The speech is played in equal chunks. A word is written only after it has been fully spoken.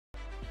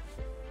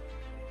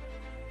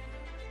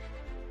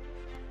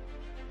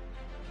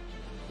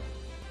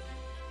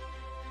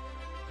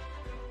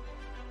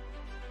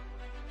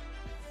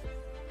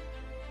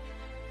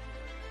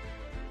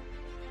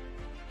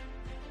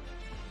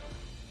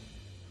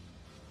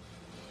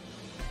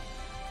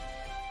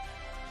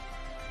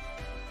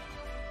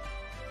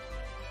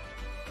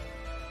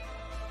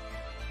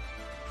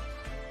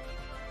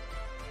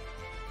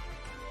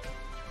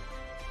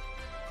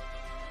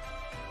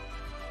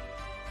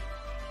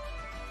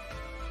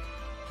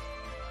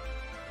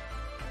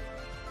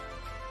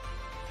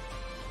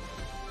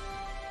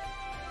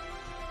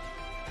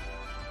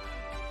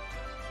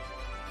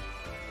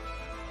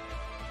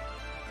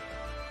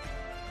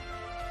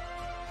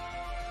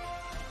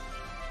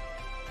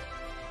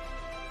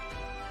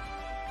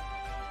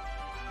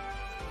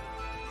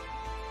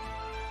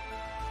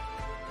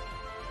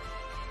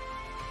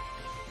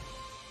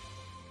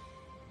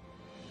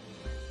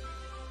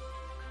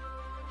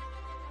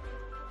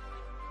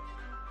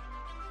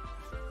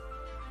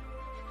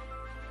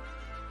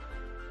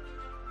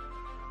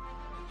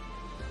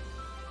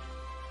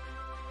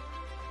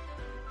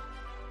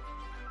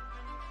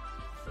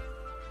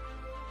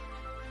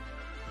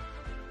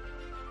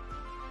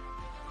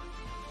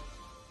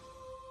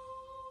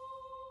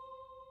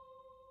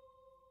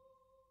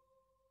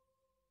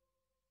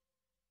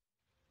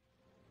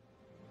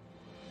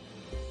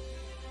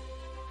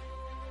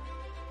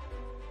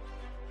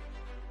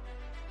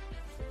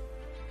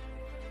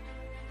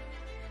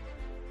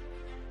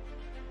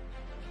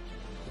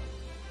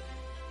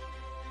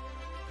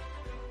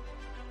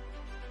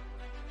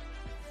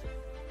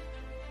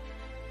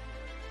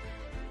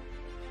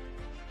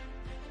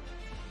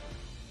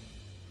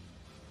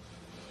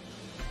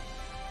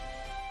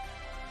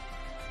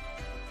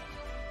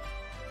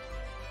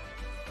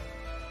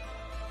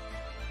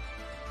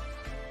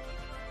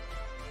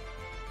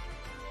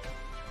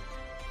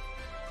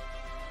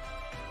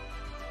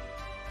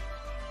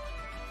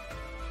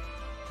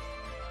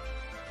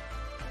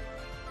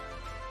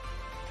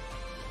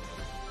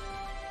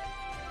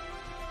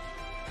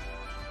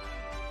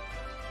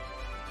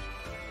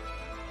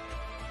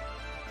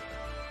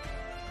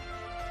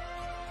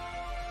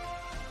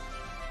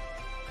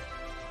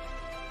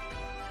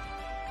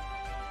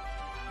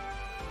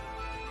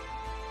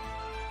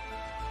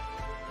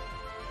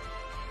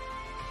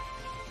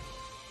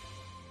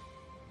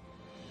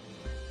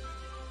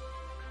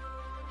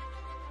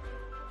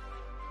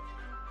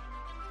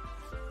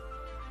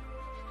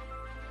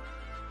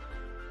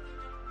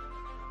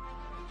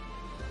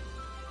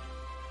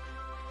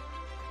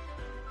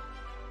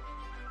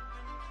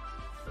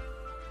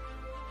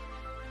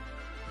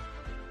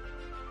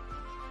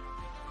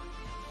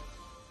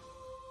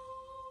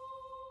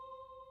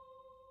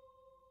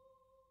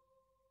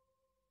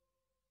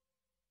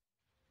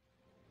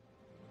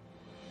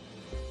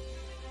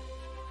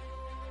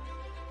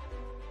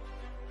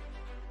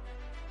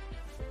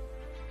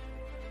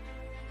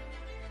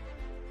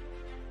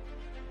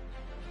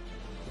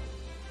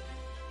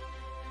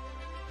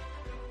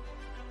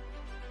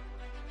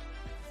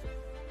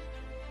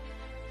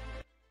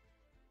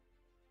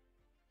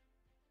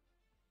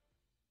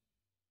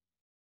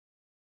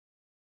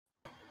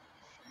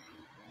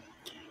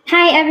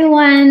Hi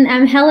everyone,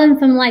 I'm Helen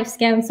from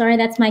Livescale. I'm sorry,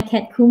 that's my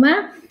cat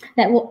Kuma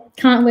that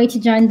can't wait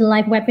to join the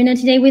live webinar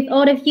today with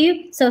all of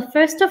you. So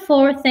first of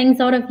all, thanks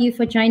all of you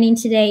for joining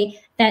today.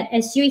 That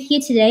as you're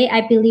here today,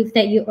 I believe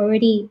that you're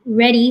already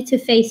ready to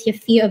face your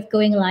fear of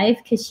going live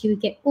because you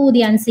get all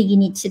the answer you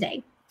need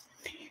today.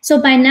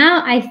 So by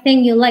now, I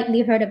think you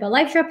likely heard about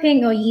live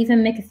shopping, or you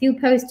even make a few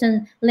posts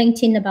on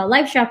LinkedIn about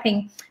live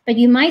shopping, but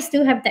you might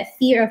still have that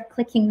fear of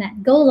clicking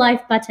that go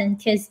live button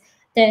because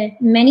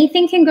many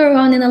things can go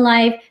wrong in the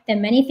live,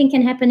 many things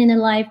can happen in the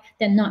live,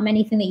 there are not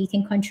many things that you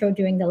can control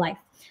during the live.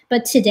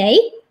 But today,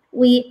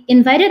 we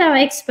invited our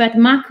expert,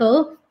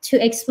 Marco,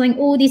 to explain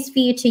all this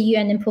fear to you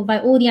and then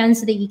provide all the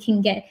answers that you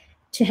can get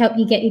to help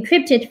you get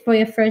equipped for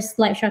your first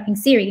live shopping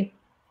series.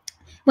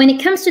 When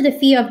it comes to the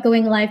fear of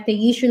going live, they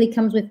usually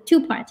comes with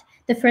two parts.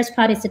 The first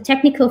part is the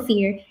technical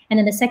fear, and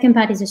then the second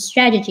part is a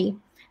strategy.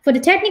 For the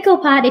technical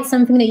part, it's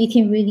something that you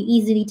can really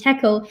easily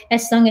tackle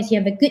as long as you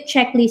have a good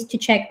checklist to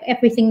check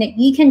everything that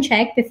you can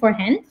check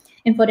beforehand.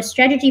 And for the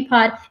strategy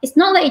part, it's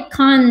not like it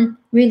can't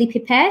really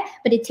prepare,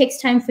 but it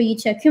takes time for you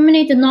to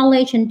accumulate the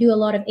knowledge and do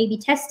a lot of A/B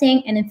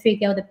testing and then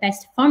figure out the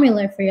best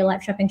formula for your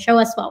live shopping show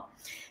as well.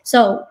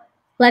 So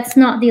let's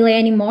not delay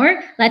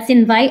anymore. Let's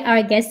invite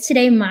our guest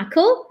today,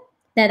 Marco,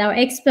 that our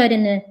expert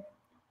in the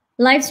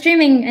live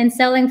streaming and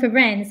selling for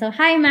brands. So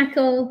hi,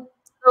 Marco.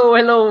 Oh,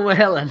 hello,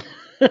 Helen.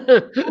 How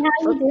are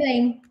you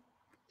doing?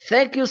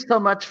 Thank you so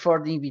much for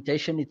the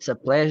invitation. It's a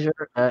pleasure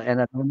and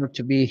an honor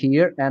to be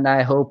here. And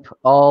I hope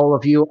all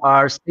of you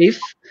are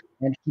safe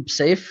and keep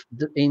safe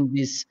in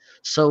these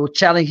so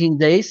challenging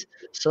days.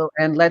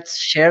 And let's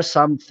share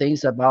some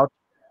things about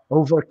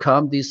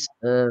overcome these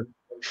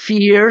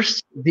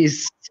fears,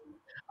 these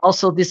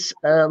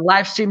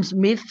live streams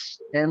myths,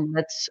 and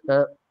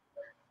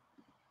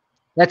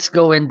let's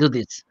go and do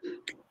this.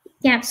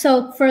 Yeah.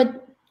 So for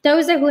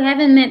those who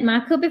haven't met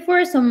Marco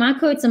before, so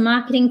Marco is a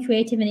marketing,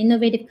 creative, and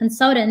innovative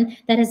consultant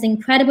that has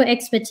incredible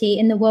expertise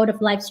in the world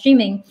of live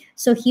streaming.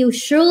 So he'll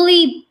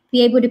surely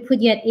be able to put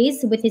you at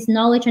ease with his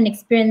knowledge and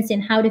experience in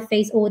how to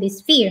face all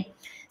this fear.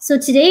 So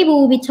today we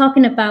will be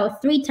talking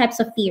about 3 types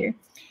of fear.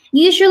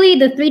 Usually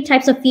the 3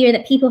 types of fear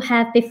that people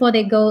have before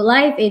they go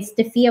live is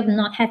the fear of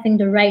not having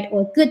the right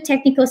or good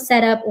technical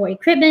setup or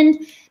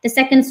equipment. The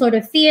second sort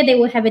of fear they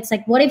will have, it's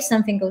like, what if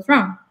something goes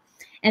wrong?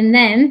 And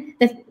then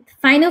the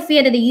final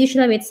fear that they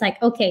usually have, it's like,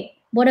 okay,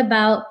 what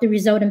about the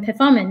result and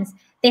performance?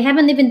 They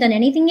haven't even done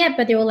anything yet,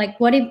 but they were like,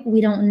 what if we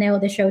don't nail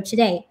the show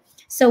today?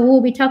 So we'll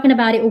be talking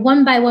about it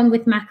one by one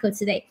with Marco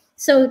today.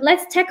 So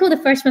let's tackle the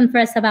first one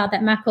first about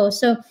that, Marco.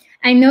 So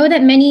I know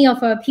that many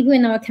of our people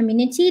in our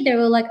community, they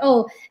were like,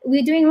 oh,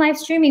 we're doing live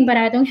streaming, but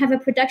I don't have a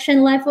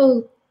production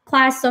level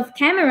class of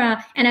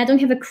camera and I don't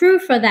have a crew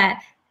for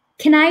that.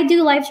 Can I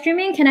do live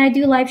streaming? Can I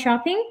do live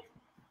shopping?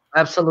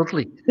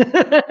 Absolutely.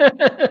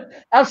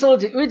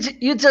 Absolutely.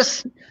 You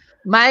just,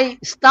 my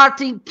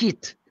starting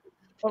kit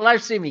for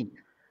live streaming,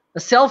 a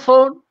cell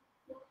phone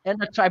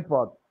and a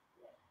tripod.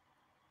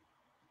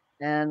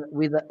 And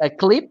with a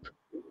clip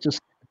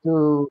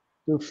to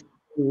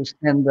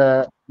send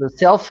the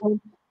cell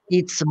phone,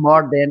 it's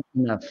more than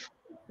enough.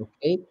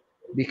 Okay.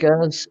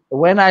 Because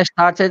when I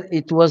started,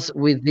 it was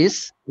with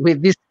this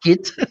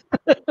kit.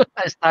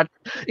 I started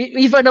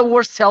even a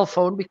worse cell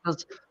phone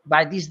because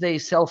by these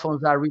days cell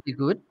phones are really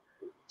good.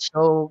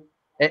 So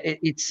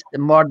it's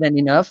more than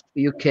enough.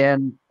 You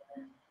can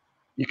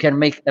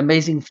make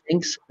amazing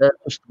things to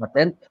start.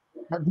 And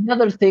the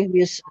other thing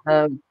is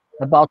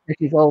about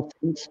technical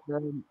things.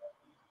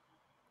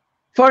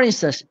 For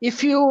instance,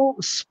 if you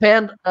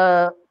spend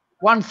 $1,000,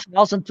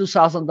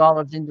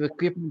 $2,000 in the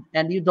equipment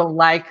and you don't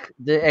like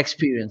the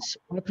experience,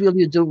 what will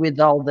you do with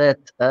all that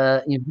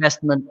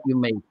investment you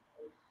made?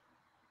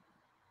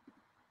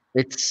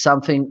 It's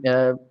something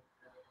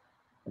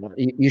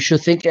you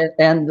should think.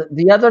 And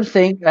the other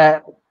thing,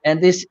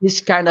 and this is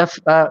kind of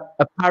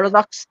a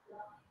paradox.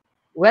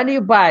 When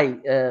you buy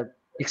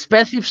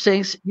expensive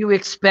things, you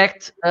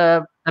expect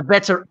a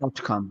better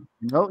outcome.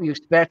 You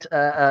expect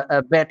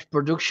a better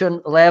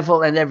production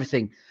level and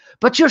everything.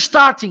 But you're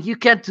starting, you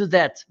can't do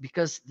that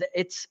because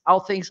it's how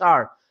things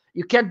are.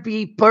 You can't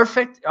be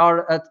perfect,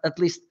 or at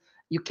least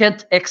you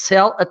can't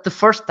excel at the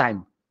first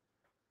time.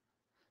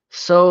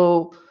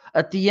 So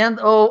at the end,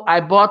 oh,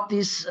 I bought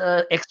these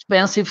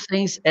expensive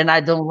things and I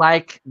don't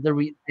like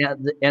the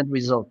end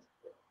result.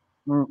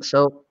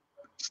 So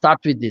start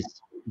with this.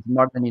 It's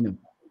more than enough.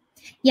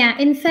 Yeah,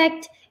 in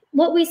fact,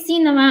 what we've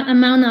seen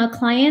among our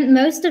client,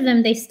 most of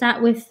them, they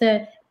start with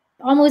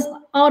almost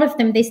all of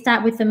them, they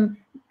start with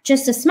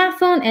just a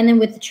smartphone and then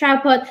with the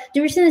tripod.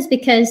 The reason is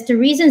because the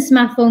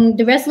smartphone,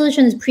 the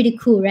resolution is pretty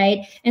cool,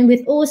 right? And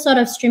with all sort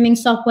of streaming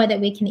software that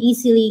we can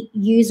easily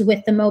use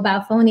with the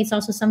mobile phone, it's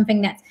also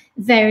something that's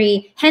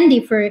very handy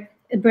for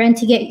a brand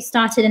to get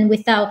started, and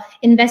without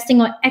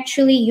investing, or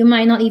actually you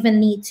might not even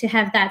need to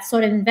have that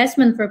sort of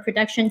investment for a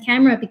production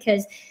camera,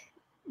 because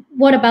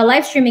what about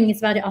live streaming is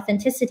about the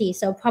authenticity.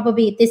 So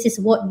probably this is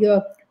what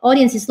your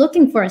audience is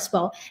looking for as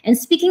well. And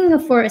speaking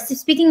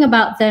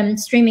about the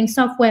streaming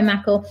software,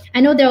 Marco,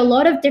 I know there are a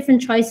lot of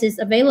different choices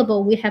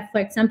available. We have, for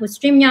example,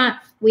 StreamYard,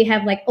 we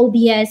have like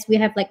OBS, we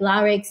have like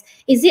Larix.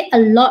 Is it a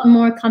lot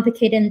more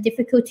complicated and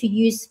difficult to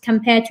use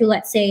compared to,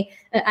 let's say,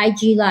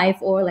 IG Live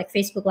or like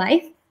Facebook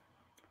Live?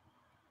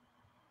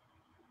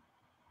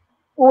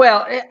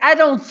 Well, I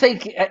don't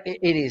think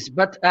it is,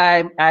 but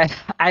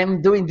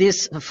I'm doing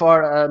this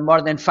for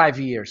more than 5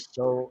 years.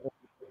 So,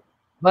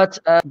 but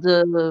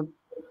the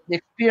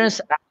experience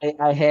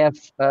I have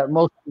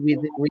mostly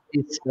with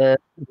this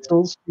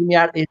tools,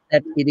 StreamYard, is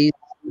that it is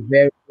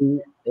very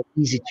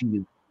easy to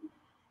use.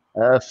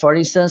 For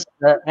instance,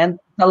 and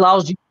it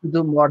allows you to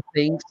do more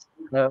things,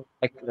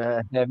 like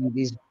having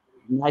this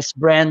nice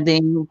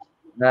branding,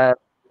 uh,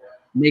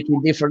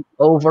 making different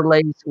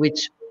overlays,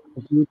 which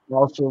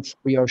also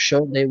for your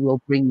show, they will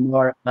bring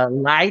more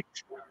light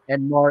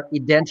and more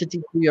identity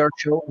to your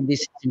show, and this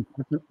is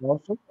important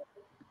also.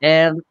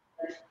 And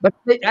but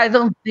I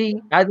don't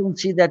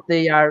see that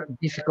they are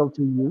difficult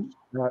to use.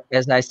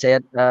 As I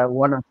said,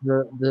 one of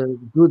the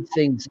good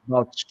things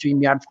about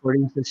StreamYard, for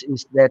instance,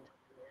 is that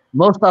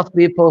most of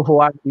people who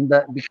are in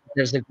the, because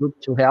there's a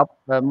group to help,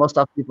 most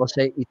of people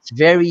say it's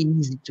very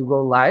easy to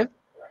go live.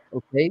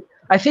 Okay,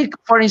 I think,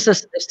 for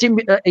instance,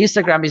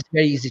 Instagram is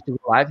very easy to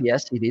go live.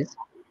 Yes, it is.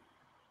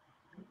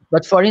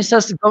 But for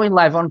instance, going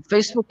live on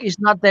Facebook is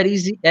not that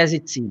easy as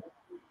it seems.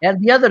 And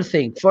the other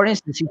thing, for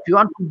instance, if you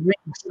want to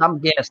bring some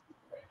guests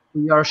to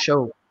your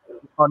show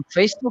on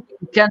Facebook,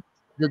 you can't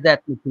do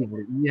that with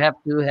people. You have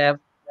to have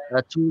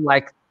a tool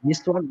like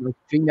this one, like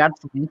StreamYard,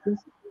 for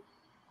instance.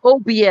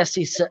 OBS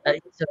is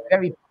it's a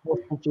very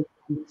powerful tool.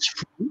 It's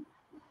free,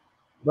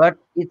 but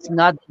it's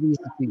not easy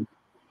to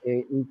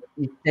use.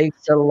 It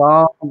takes a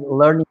long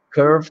learning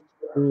curve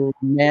to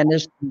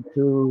manage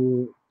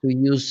to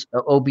use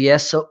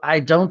OBS. So I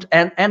don't.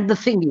 And the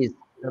thing is,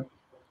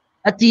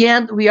 at the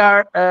end, we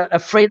are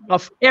afraid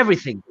of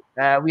everything.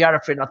 We are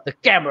afraid of the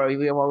camera.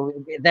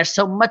 There's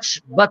so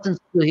much buttons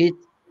to hit.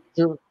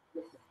 To,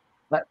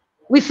 but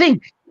we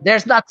think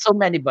there's not so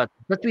many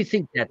buttons, but we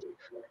think that.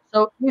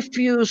 So if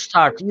you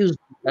start using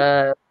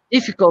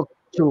difficult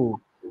tool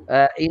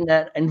in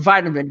an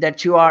environment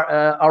that you are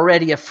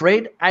already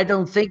afraid, I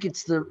don't think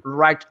it's the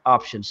right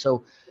option.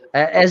 So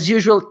as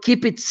usual,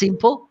 keep it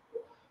simple.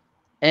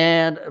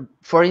 And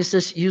for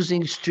instance,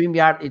 using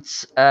StreamYard,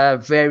 it's a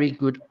very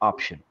good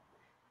option.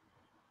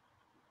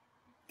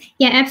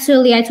 Yeah,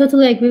 absolutely. I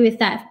totally agree with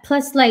that.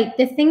 Plus, like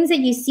the things that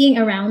you're seeing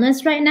around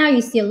us right now,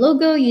 you see a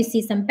logo, you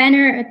see some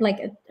banner like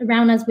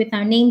around us with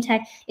our name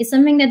tag. It's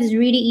something that is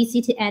really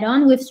easy to add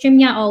on with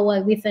StreamYard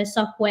or with a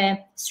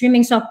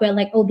streaming software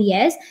like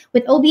OBS.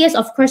 With OBS,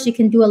 of course, you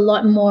can do a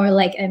lot more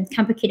like a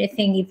complicated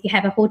thing if you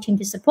have a whole team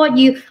to support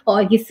you,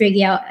 or if you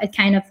figure out a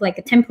kind of like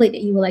a template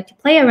that you would like to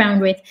play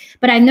around with.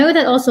 But I know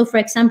that also, for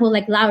example,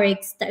 like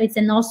Larix, that it's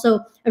also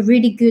a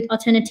really good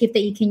alternative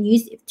that you can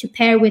use to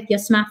pair with your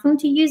smartphone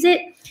to use it.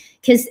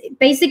 Because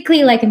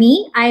basically, like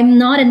me, I'm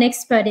not an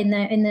expert in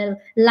the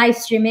live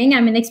streaming.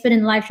 I'm an expert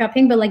in live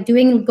shopping, but like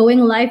going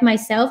live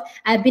myself,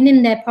 I've been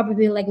in there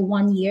probably like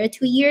 1 year,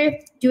 2 year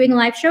doing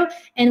live show.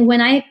 And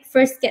when I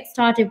first get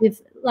started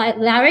with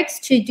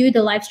Larix to do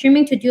the live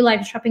streaming, to do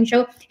live shopping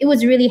show, it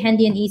was really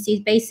handy and easy.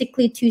 It's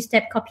basically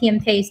 2-step copy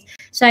and paste.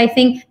 So I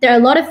think there are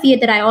a lot of fear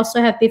that I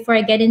also have before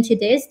I get into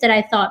this, that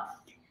I thought,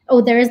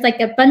 oh, there is like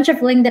a bunch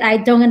of link that I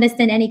don't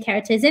understand any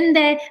characters in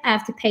there. I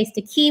have to paste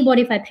the key. What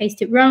if I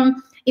paste it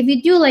wrong? If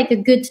you do like a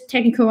good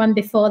technical run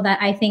before that,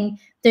 I think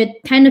the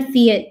kind of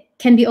fear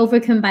can be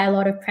overcome by a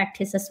lot of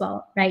practice as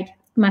well, right,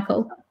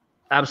 Marco?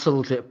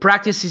 Absolutely,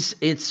 practice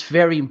it's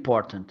very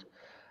important,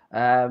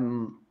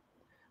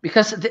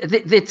 because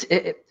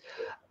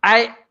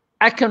I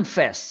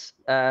confess,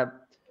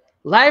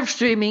 live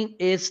streaming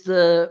is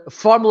the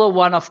Formula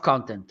One of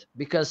content,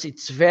 because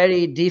it's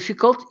very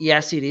difficult.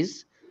 Yes, it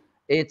is.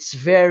 It's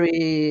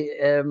very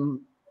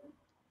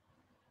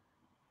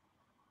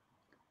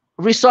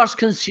resource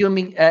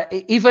consuming,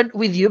 even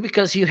with you,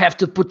 because you have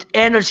to put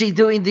energy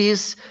doing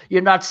this.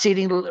 You're not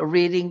sitting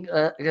reading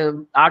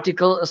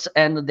articles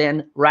and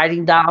then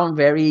writing down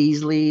very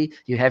easily.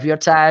 You have your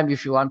time.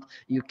 If you want,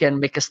 you can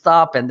make a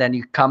stop and then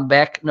you come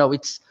back. No,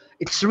 it's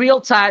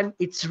real time.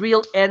 It's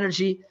real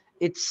energy.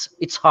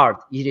 It's hard.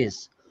 It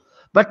is.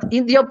 But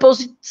in the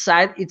opposite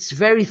side, it's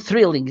very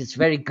thrilling. It's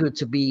very good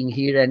to be in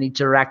here and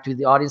interact with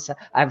the audience.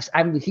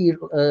 I'm here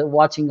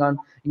watching on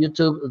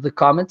YouTube the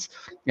comments,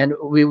 and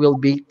we will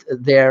be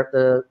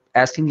there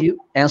answering you.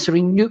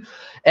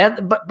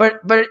 And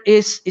but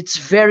it's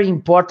very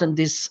important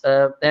this,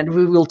 and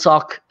we will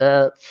talk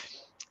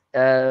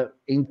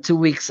in 2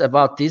 weeks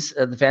about this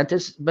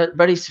advantage.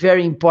 But it's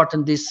very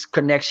important, this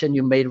connection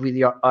you made with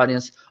your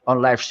audience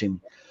on live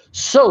stream.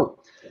 So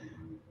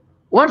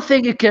one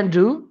thing you can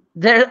do.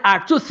 There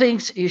are 2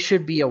 things you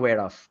should be aware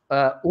of.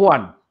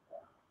 One,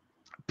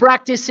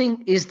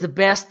 practicing is the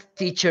best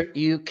teacher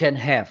you can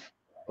have.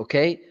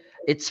 Okay,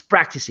 it's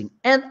practicing.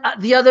 And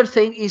the other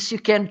thing is you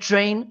can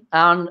train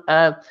on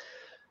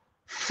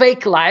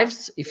fake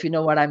lives, if you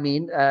know what I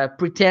mean.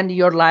 Pretend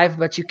you're live,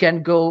 but you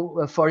can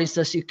go, for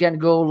instance, you can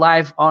go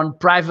live on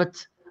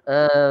private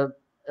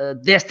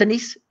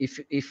destinies,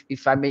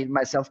 if I made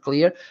myself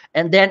clear,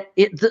 and then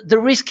the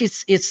risk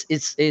is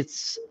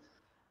it's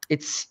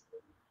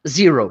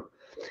zero,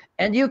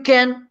 and you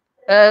can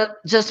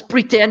just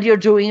pretend you're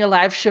doing a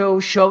live show,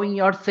 showing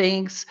your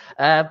things,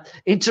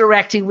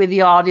 interacting with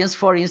the audience,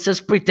 for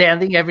instance,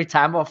 pretending every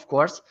time, of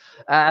course.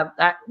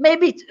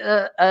 Maybe,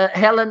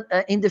 Helen,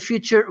 in the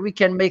future, we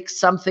can make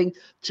something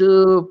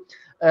to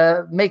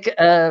make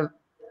a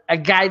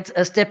guide,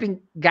 a stepping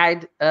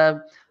guide,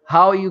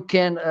 how you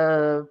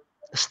can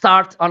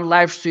start on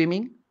live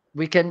streaming.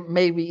 We can,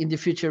 maybe in the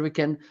future we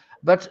can,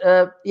 but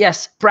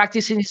yes,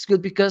 practicing is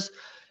good, because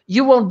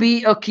you won't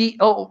be okay.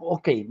 Oh,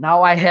 okay,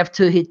 now I have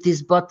to hit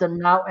this button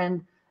now,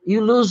 and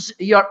you lose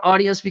your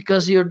audience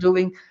because you're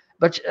doing.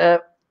 But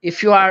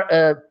if you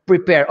are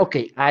prepared,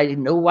 okay, I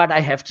know what I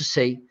have to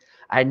say.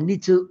 I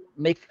need to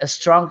make a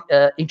strong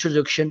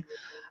introduction.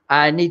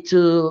 I need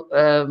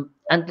to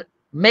and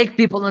make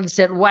people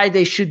understand why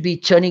they should be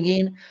tuning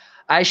in.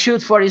 I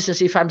should, for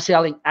instance, if I'm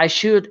selling, I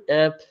should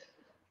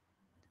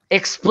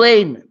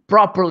explain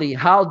properly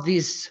how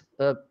this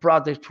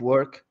product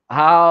work,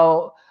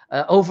 how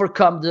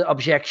overcome the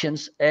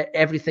objections,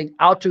 everything,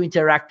 how to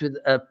interact with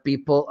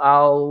people,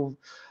 how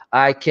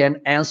I can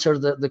answer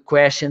the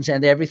questions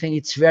and everything.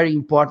 It's very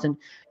important.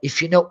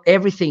 If you know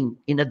everything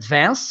in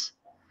advance,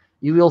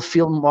 you will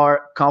feel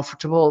more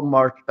comfortable,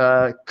 more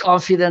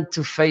confident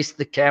to face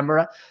the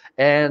camera.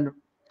 And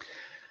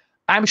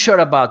I'm sure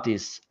about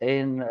this.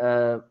 In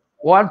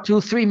 1,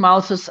 2, 3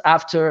 months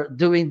after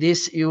doing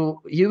this, you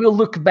will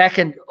look back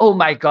and, oh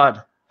my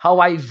God, how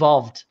I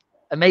evolved.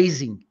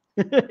 Amazing.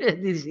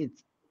 This is it.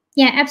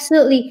 Yeah,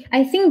 absolutely.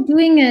 I think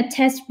doing a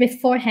test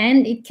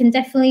beforehand, it can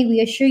definitely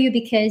reassure you,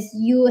 because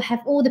you have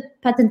all the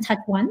button touch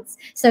once.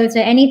 So if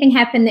there anything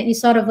happen that you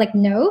sort of like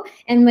know,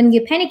 and when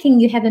you're panicking,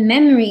 you have a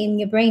memory in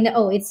your brain that,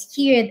 oh, it's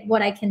here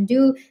what I can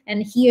do,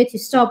 and here to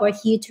stop, or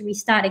here to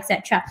restart,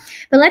 etc.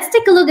 But let's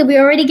take a look. We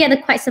already get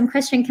quite some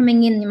question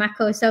coming in,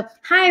 Marco. So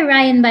hi,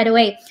 Ryan, by the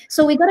way.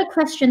 So we got a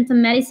question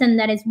from Madison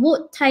that is,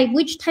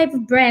 which type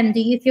of brand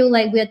do you feel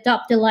like we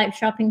adopt the live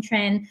shopping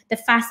trend the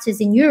fastest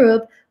in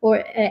Europe or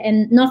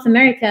in North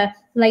America?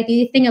 Like, do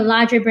you think a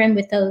larger brand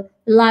with a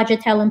larger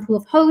talent pool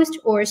of hosts,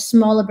 or a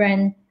smaller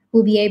brand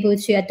will be able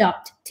to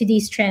adapt to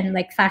these trends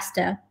like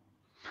faster?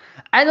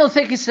 I don't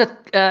think it's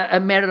a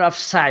matter of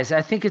size.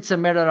 I think it's a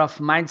matter of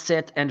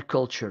mindset and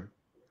culture.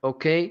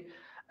 Okay.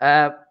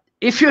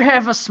 If you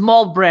have a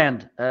small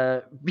brand,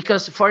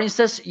 because for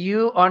instance,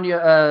 you on your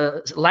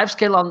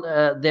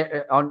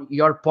Livescale on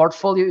your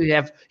portfolio, you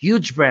have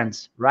huge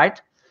brands, right?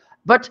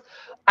 But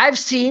I've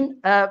seen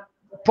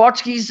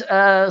Portuguese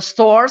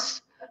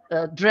stores,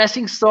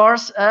 dressing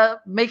stores,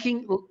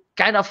 making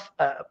kind of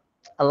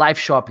a live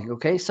shopping.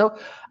 Okay, so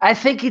I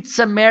think it's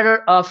a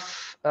matter of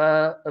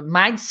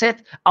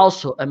mindset,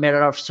 also a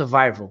matter of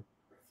survival.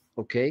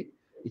 Okay,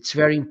 it's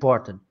very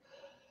important.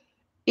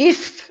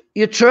 If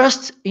you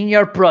trust in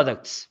your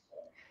products,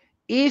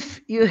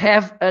 if you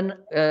have an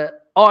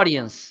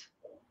audience,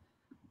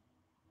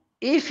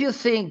 if you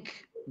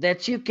think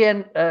that you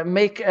can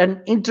make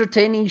an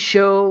entertaining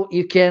show,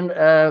 you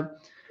can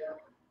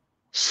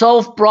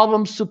solve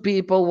problems to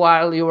people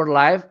while you're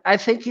live, I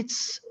think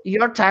it's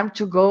your time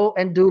to go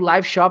and do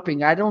live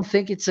shopping. I don't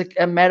think it's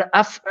a matter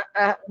of,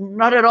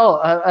 not at all,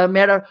 a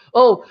matter,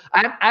 oh,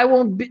 I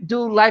won't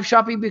do live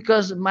shopping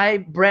because my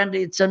brand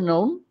is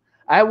unknown.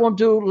 I won't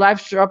do live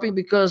shopping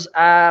because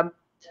I'm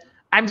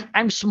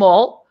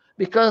small.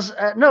 Because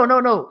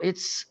no,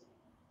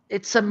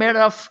 it's a matter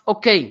of,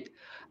 okay,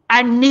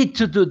 I need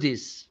to do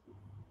this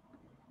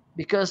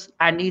because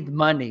I need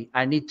money.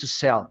 I need to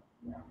sell.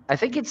 I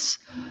think it's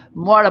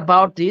more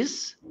about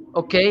this.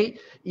 Okay,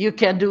 you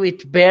can do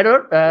it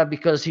better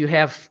because you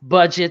have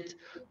budget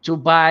to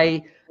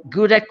buy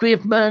good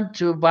equipment,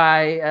 to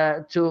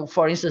buy,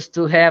 for instance,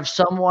 to have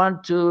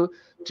someone to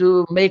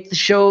make the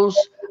shows,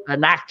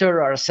 an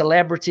actor or a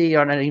celebrity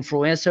or an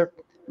influencer,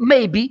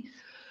 maybe.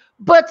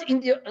 But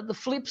in the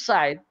flip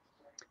side,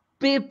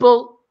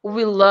 people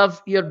will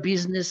love your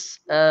business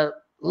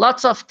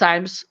lots of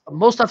times,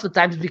 most of the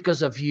times,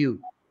 because of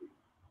you,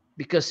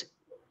 because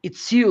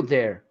it's you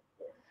there.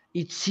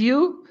 It's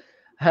you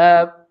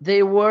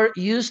they were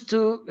used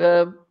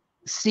to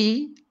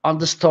see on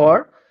the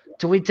store,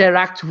 to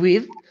interact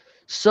with.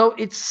 So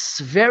it's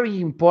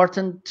very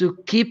important to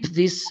keep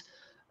this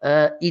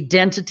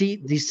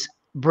identity, this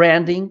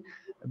branding,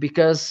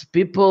 because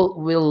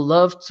people will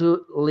love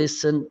to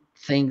listen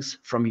things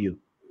from you.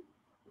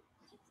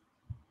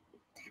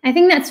 I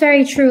think that's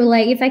very true.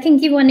 Like, if I can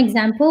give one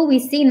example, we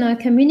see in our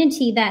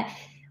community that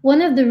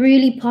one of the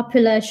really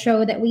popular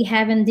show that we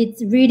have and did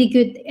really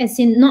good, as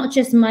in not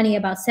just money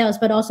about sales,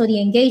 but also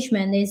the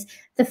engagement, is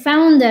the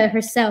founder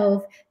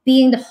herself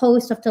being the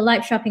host of the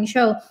live shopping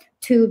show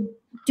to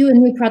do a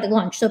new product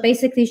launch. So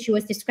basically, she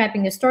was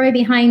describing the story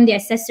behind the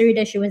accessory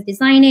that she was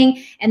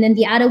designing. And then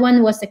the other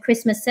one was the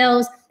Christmas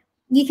sales.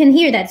 you can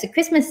hear that it's a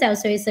Christmas sale,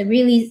 so it's a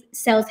really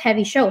sales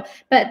heavy show.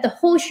 But the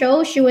whole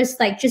show, she was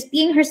like just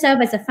being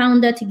herself as a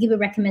founder, to give a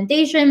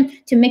recommendation,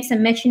 to mix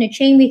and match in a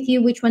chain with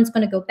you, which one's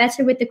going to go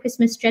better with the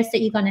Christmas dress that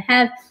you're going to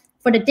have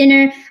for the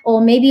dinner,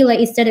 or maybe like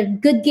instead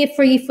of good gift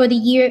for you for the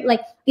year.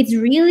 Like, it's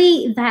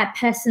really that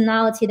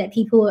personality that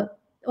people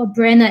or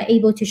brand are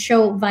able to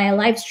show via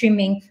live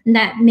streaming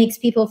that makes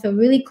people feel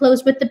really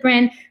close with the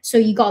brand. So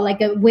you got like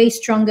a way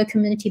stronger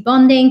community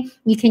bonding.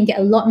 You can get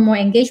a lot more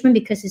engagement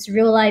because it's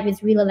real life.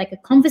 It's really like a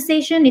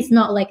conversation. It's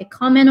not like a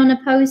comment on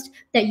a post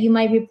that you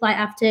might reply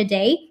after a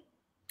day.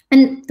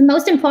 And the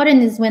most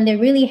important is when they're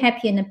really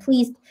happy and a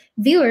pleased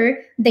viewer,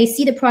 they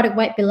see the product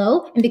right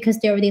below, and because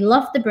they already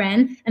love the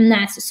brand, and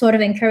that's sort of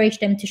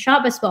encouraged them to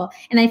shop as well.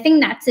 And I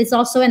think it's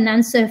also an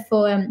answer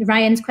for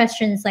Ryan's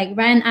questions. Like,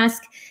 Ryan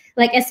asked,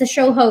 like, as a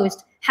show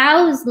host,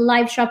 how is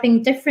live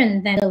shopping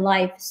different than the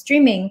live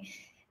streaming?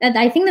 And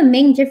I think the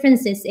main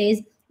difference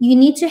is you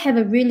need to have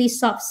a really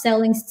soft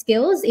selling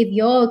skills if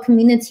your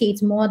community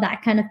is more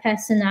that kind of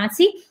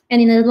personality.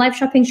 And in a live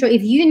shopping show,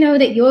 if you know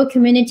that your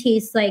community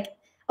is like,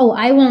 oh,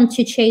 I want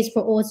to chase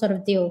for all sort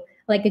of deal,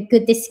 like a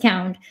good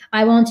discount,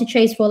 I want to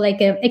chase for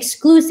like an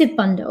exclusive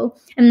bundle,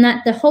 and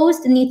that the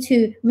host need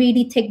to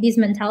really take this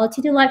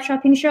mentality to live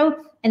shopping show,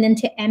 and then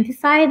to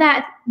amplify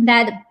that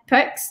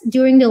perks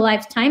during the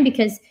lifetime,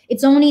 because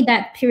it's only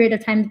that period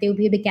of time that they'll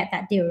be able to get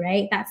that deal,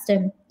 right? That's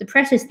the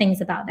precious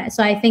things about that.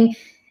 So I think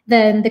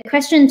the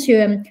question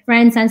to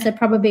Ryan's answer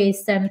probably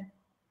is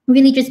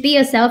really just be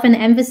yourself and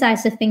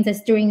emphasize the things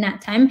that's during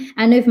that time.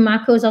 I know if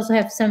Marco's also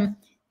have some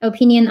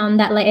opinion on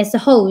that, like as a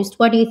host,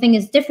 what do you think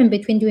is different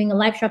between doing a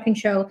live shopping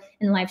show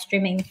and live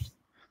streaming?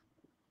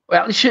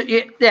 Well,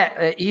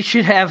 you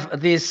should have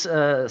these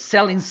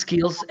selling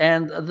skills,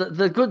 and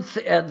the good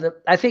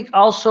I think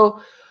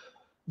also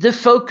the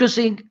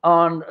focusing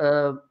on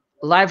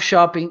live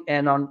shopping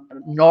and on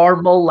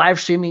normal live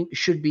streaming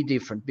should be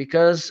different.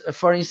 Because,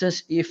 for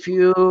instance, if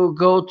you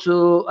go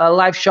to a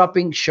live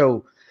shopping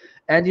show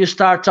and you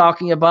start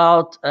talking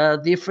about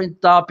different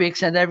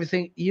topics and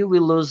everything, you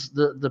will lose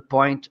the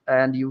point,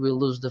 and you will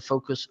lose the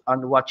focus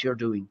on what you're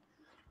doing.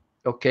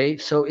 Okay,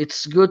 so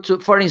it's good to,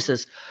 for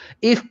instance,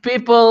 if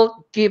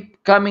people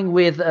keep coming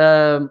with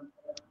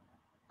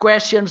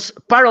questions,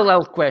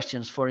 parallel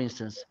questions, for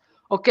instance,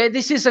 okay,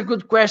 this is a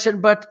good question,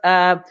 but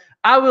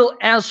I will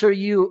answer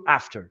you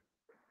after.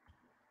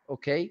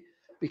 Okay,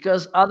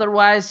 because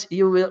otherwise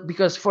you will,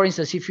 because, for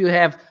instance, if you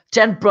have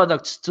 10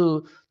 products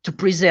to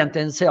present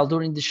and sell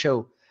during the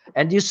show,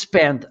 and you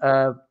spend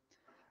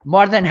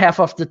more than half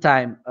of the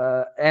time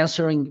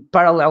answering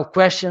parallel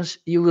questions,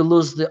 you will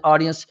lose the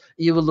audience,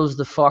 you will lose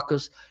the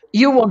focus,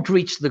 you won't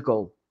reach the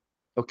goal.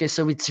 Okay,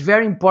 so it's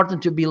very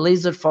important to be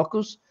laser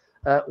focused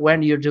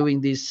when you're doing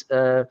these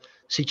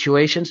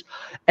situations.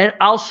 And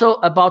also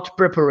about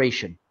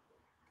preparation.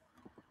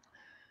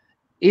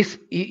 If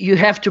you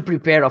have to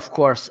prepare, of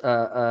course,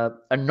 a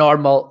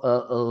normal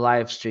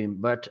live stream,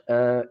 but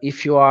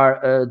if you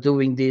are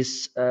doing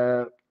this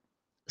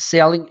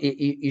selling,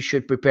 you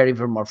should prepare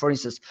even more. For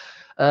instance,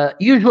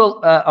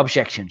 usual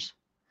objections.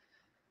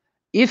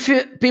 If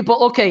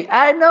people, okay,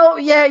 I know,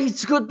 yeah,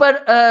 it's good,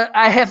 but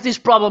I have this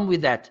problem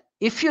with that.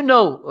 If you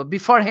know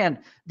beforehand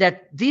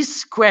that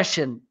this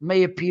question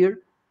may appear,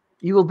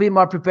 you will be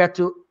more prepared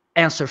to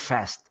answer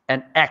fast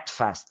and act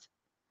fast.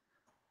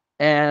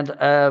 And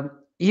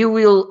you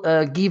will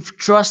give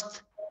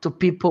trust to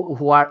people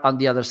who are on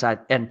the other side.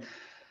 And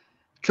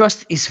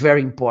trust is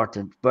very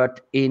important,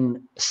 but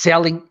in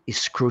selling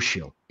is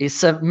crucial.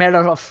 It's a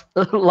matter of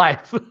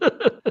life.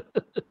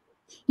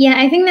 Yeah,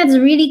 I think that's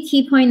a really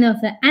key point of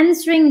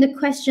answering the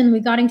question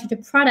regarding to the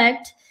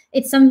product.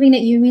 It's something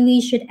that you really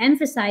should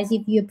emphasize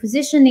if you're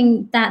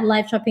positioning that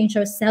live shopping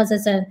show sales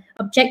as an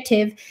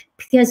objective.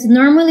 Because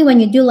normally when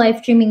you do live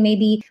streaming,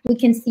 maybe we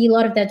can see a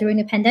lot of that during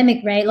the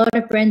pandemic, right? A lot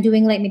of brand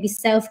doing like maybe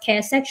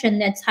self-care section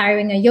that's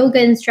hiring a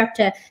yoga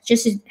instructor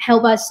just to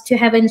help us to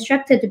have an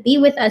instructor to be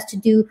with us to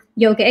do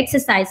yoga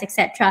exercise,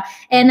 etc.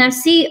 And I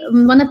see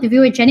one of the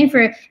viewers,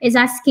 Jennifer, is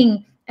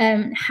asking,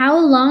 how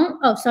long,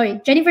 oh, sorry,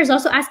 Jennifer is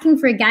also asking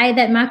for a guide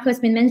that Marco has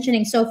been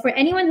mentioning. So for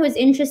anyone who is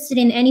interested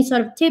in any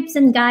sort of tips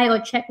and guide or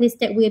checklist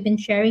that we have been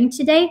sharing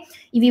today,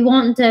 if you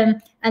want a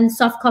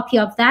soft copy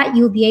of that,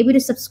 you'll be able to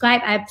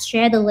subscribe. I've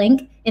shared the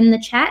link in the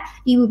chat.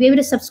 You will be able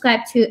to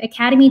subscribe to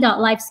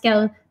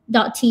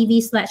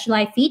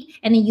academy.livescale.tv/live feed,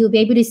 and then you'll be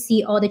able to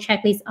see all the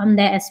checklists on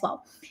there as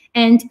well.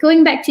 And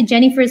going back to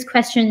Jennifer's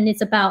question,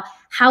 it's about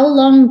how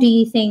long do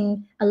you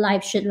think a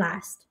live should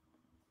last?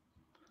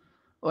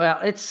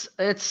 Well, it's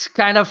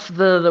kind of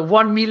the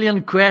 1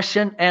 million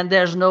question, and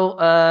there's no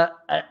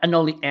an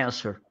only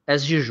answer,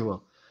 as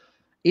usual.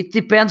 It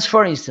depends.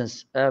 For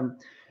instance,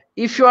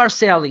 if you are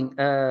selling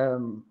a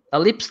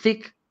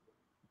lipstick,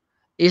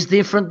 is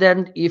different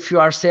than if you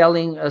are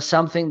selling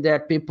something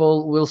that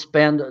people will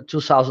spend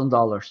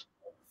 $2,000.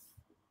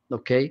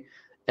 Okay,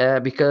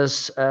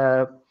 because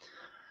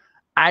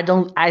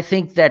I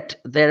think that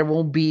there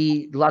won't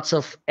be lots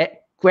of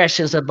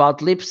questions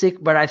about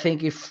lipstick, but I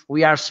think if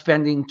we are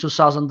spending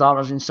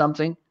 $2,000 in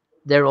something,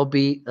 there will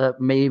be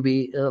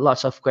maybe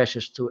lots of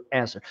questions to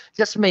answer.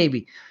 Just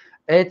maybe.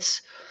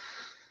 It's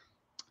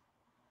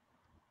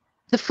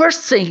the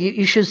first thing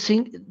you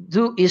should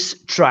do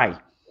is try.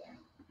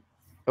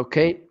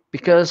 Okay,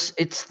 because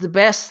it's the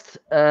best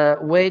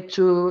way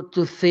to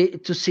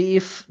see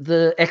if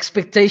the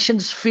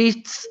expectations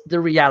fits the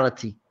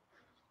reality.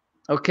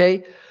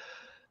 Okay,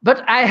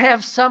 but I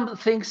have some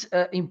things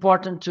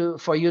important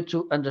for you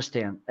to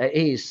understand.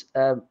 Is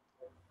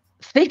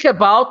think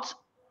about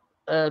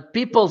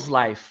people's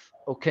life.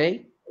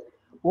 Okay,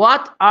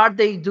 what are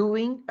they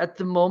doing at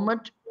the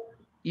moment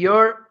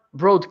you're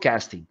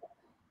broadcasting?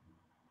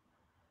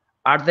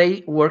 Are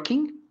they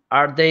working?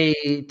 Are they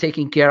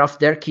taking care of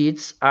their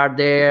kids? Are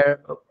they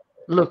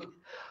look?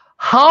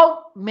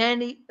 How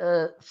many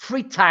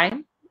free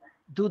time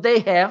do they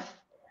have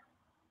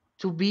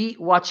to be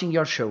watching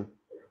your show?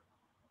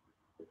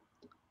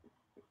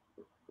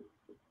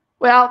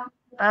 Well,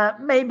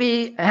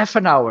 maybe half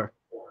an hour.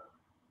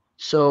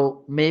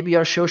 So maybe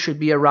your show should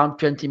be around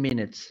 20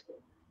 minutes.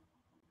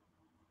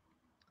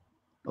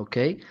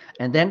 Okay,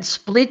 and then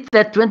split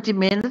that 20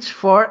 minutes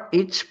for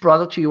each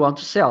product you want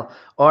to sell.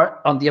 Or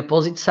on the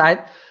opposite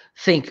side,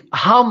 think,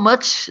 how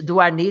much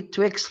do I need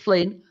to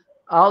explain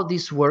how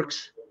this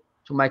works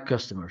to my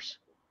customers?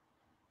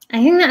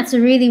 I think that's a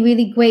really,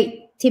 really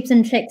great tips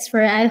and tricks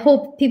for it. I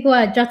hope people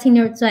are jotting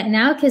notes right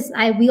now, because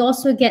we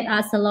also get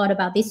asked a lot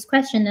about this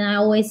question, and I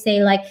always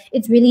say, like,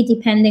 it's really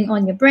depending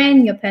on your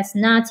brand, your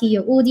personality,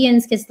 your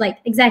audience, because, like,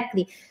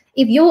 exactly,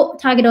 if your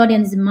target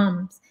audience is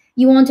moms,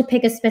 you want to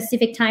pick a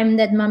specific time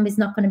that mom is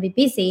not going to be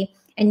busy,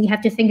 and you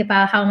have to think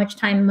about how much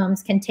time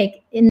moms can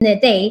take in their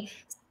day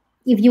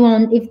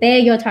if they're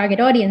your target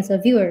audience or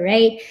viewer,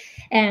 right?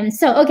 And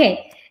so,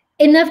 okay,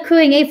 enough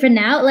Q&A for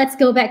now. Let's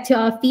go back to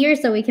our fear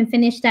so we can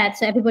finish that,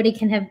 so everybody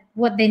can have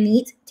what they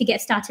need to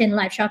get started in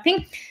live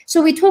shopping.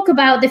 So we talk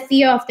about the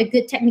fear of the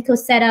good technical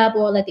setup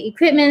or like the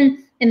equipment,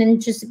 and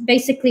then just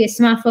basically a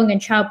smartphone and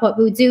tripod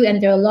will do.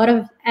 And there are a lot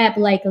of apps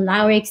like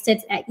Lowrix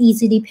that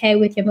easily pair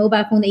with your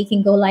mobile phone that you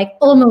can go like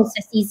almost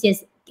as easy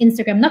as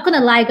Instagram. Not gonna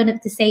lie, gonna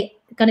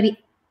be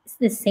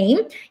the same.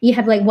 You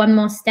have like one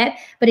more step,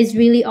 but it's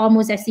really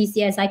almost as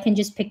easy as I can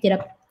just pick it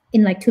up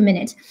in like 2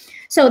 minutes.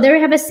 So there we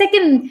have a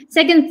second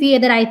fear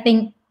that I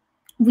think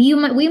we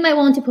might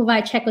want to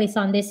provide checklists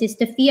on. This is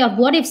the fear of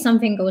what if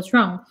something goes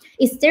wrong.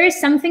 Is there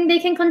something they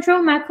can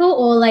control, Marco,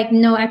 or like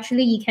no,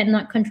 actually you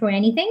cannot control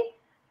anything?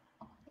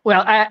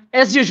 Well,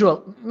 as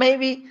usual,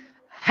 maybe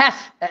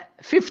half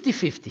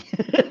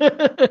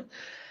 50-50.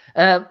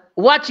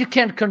 What you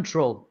can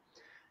control.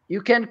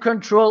 You can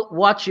control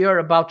what you're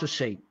about to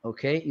say,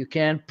 okay? You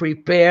can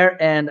prepare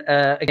and,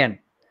 again,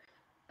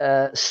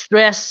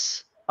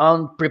 stress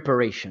on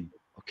preparation,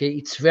 okay?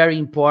 It's very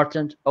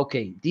important.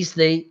 Okay, this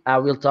day I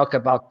will talk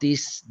about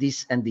this,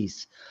 and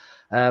this.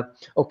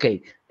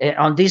 Okay,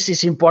 on this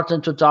is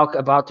important to talk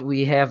about,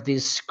 we have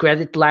this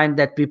credit line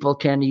that people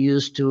can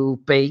use to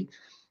pay.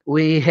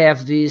 We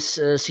have these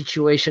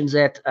situations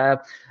that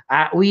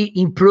we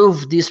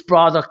improve this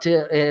product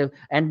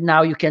and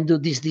now you can do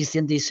this,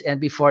 and this, and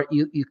before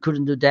you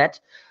couldn't do that.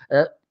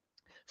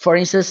 For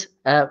instance,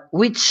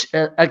 which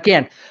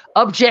again,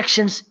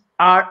 objections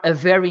are a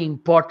very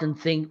important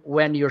thing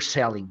when you're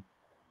selling,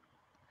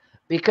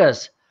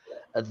 because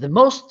the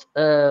most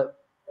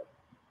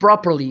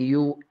properly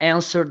you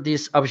answer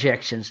these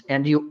objections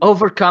and you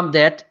overcome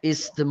that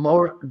is the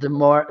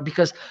more,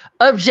 because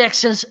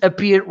objections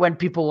appear when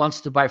people wants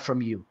to buy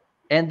from you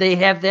and they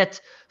have that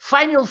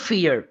final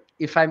fear,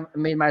 if I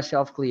made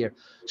myself clear.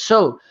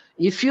 So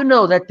if you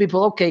know that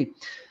people, okay,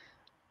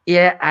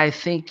 yeah, I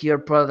think your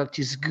product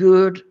is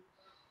good,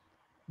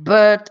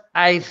 but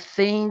I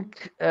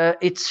think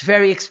it's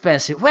very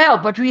expensive. Well,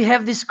 but we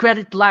have this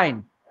credit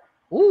line.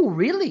 Oh,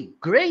 really?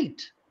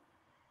 Great.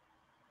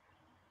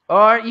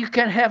 Or you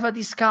can have a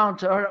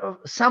discount or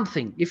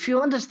something. If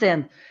you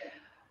understand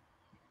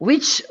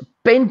which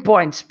pain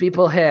points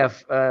people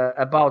have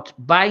about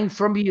buying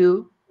from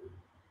you,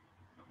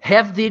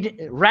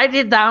 write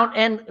it down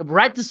and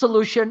write the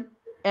solution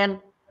and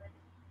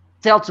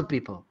tell to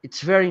people. It's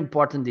very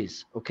important,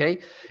 this, okay?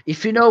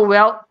 If you know,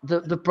 well,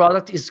 the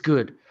product is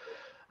good.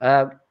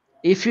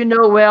 If you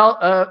know, well,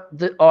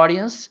 the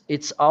audience,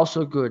 it's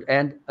also good.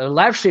 And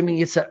live streaming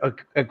is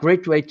a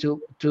great way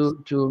to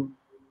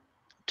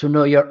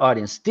know your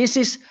audience. This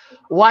is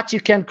what you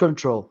can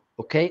control,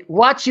 okay?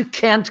 What you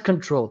can't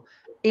control,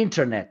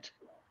 internet.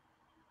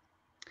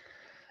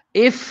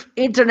 If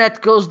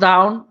internet goes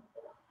down,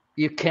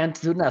 you can't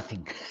do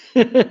nothing.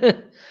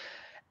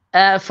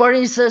 For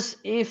instance,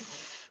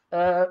 if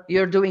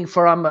you're doing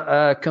from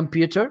a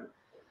computer,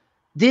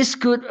 this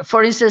could,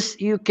 for instance,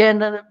 you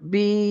can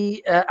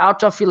be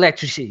out of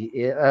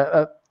electricity,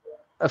 a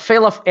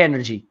fail of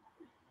energy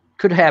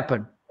could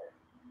happen.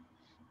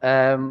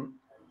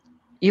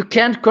 You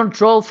can't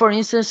control, for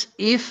instance,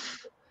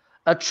 if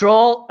a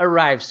troll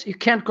arrives. You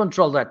can't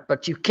control that,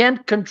 but you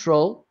can't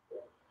control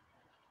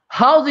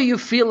how do you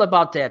feel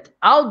about that?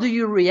 How do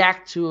you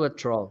react to a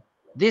troll?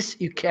 This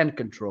you can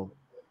control,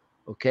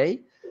 okay?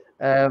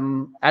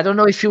 I don't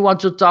know if you want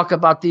to talk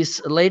about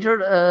this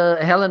later,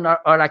 Helen, or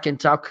I can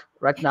talk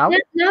right now.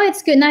 No,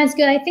 it's good. No, it's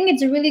good. I think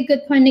it's a really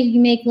good point that you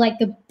make, like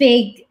a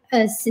big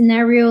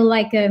scenario,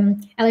 like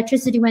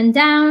electricity went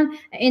down,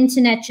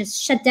 internet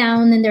just shut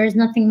down, and there's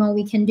nothing more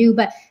we can do.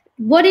 But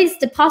what is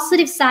the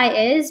positive side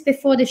is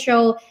before the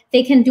show,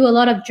 they can do a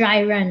lot of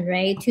dry run,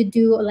 right? To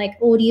do like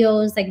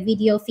audios, like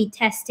video feed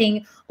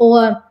testing,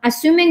 or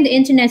assuming the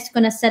internet's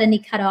going to suddenly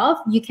cut off,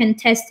 you can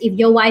test if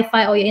your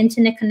Wi-Fi or your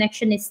internet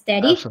connection is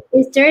steady. Absolutely.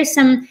 Is there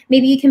some,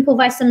 maybe you can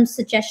provide some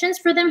suggestions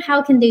for them?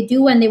 How can they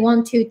do when they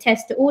want to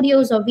test the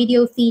audios or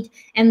video feed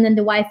and then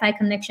the Wi-Fi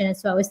connection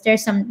as well? Is there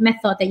some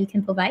method that you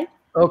can provide?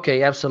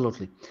 Okay,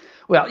 absolutely.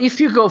 Well,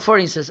 if you go, for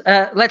instance,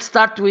 let's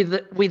start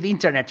with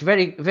internet.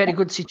 Very, very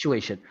good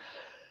situation.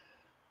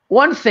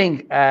 One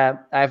thing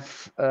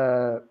I've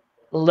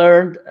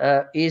learned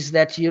is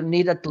that you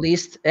need at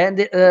least,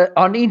 and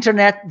on the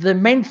internet, the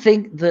main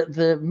thing,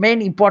 the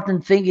main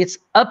important thing is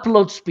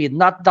upload speed,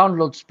 not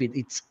download speed.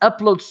 It's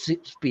upload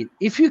speed.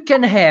 If you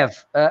can have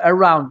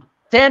around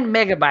 10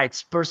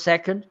 megabytes per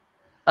second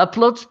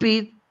upload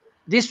speed,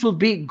 this will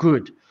be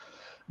good.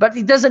 But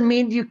it doesn't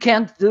mean you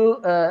can't do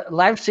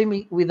live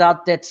streaming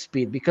without that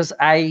speed, because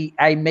I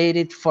made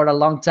it for a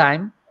long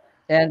time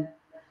and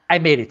I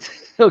made it.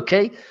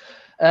 Okay.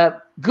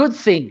 Good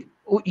thing,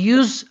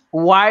 use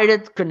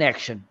wired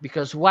connection,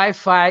 because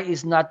Wi-Fi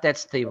is not that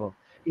stable.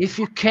 If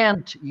you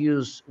can't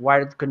use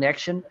wired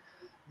connection,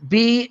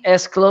 be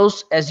as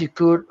close as you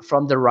could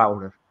from the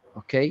router.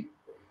 Okay.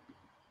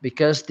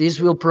 Because this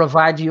will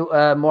provide you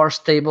a more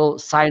stable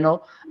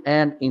signal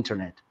and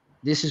internet.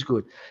 This is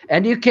good.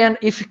 And you can,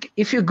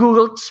 if you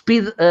Google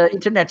speed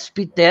internet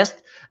speed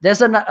test, there's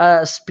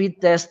a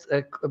speed test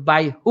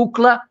by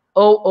Ookla,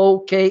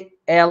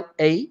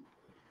 Ookla,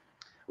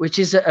 which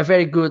is a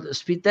very good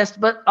speed test.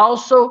 But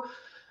also,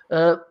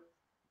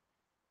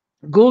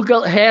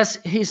 Google has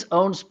his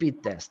own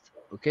speed test.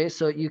 Okay,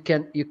 so you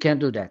can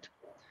do that.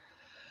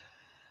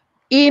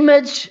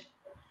 Image,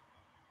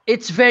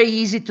 it's very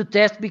easy to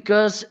test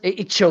because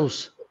it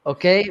shows.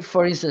 Okay,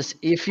 for instance,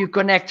 if you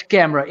connect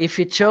camera, if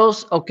it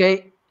shows,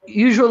 okay,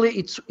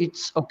 usually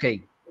it's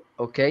okay.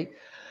 Okay,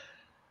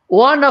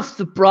 one of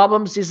the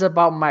problems is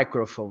about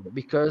microphone,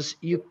 because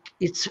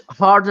it's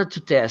harder to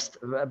test.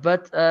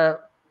 But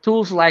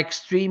tools like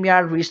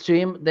StreamYard,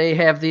 Restream, they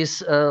have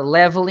this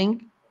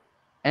leveling,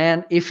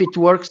 and if it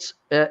works,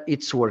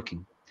 it's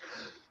working.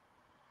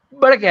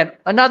 But again,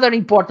 another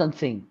important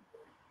thing,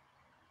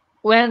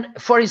 when,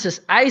 for instance,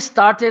 I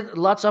started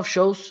lots of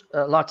shows,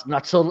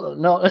 not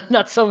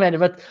so many,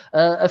 but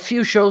a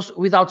few shows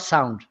without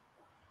sound.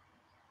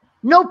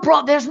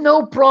 There's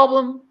no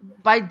problem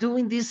by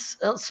doing these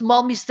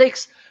small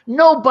mistakes.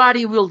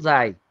 Nobody will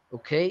die.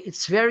 Okay,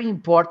 it's very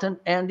important,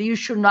 and you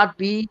should not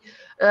be,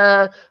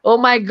 oh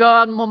my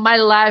God, my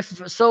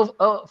life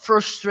so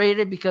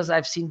frustrated, because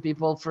I've seen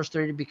people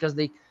frustrated because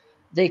they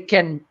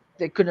couldn't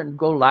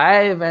go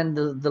live, and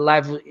the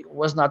live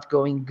was not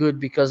going good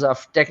because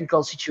of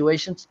technical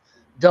situations.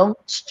 Don't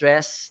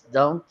stress,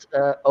 don't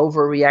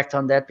overreact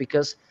on that,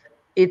 because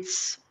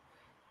it's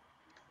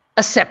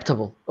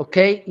acceptable.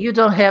 Okay, you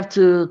don't have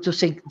to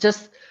think,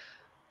 just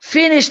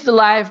finish the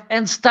live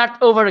and start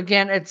over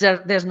again.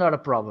 There's not a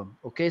problem.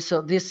 Okay,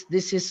 so this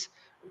is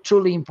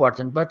truly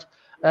important. But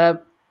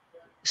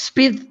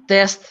speed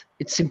test,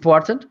 it's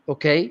important.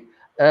 Okay,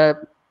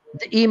 the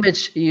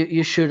image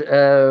you should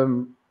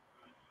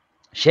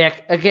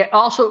check again.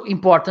 Also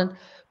important,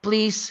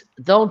 please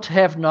don't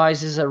have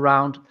noises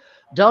around.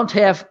 Don't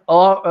have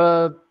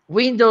all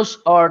windows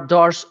or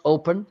doors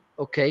open.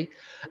 Okay,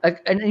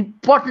 an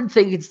important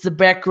thing is the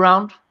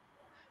background.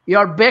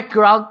 Your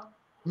background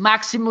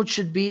maximum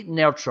should be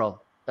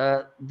neutral.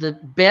 The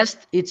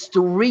best is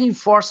to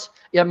reinforce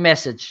your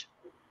message.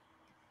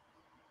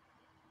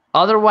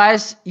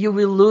 Otherwise, you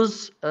will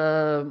lose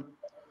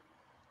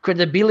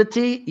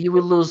credibility. You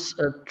will lose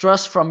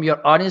trust from your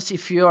audience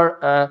if your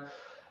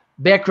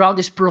background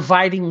is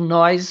providing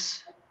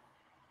noise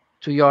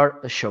to your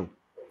show.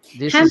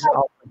 This is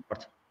also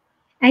important.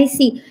 I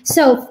see.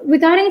 So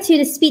regarding to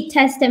the speed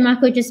test that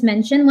Marco just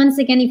mentioned, once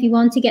again, if you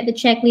want to get the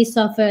checklist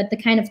of the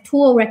kind of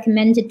tool,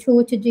 recommended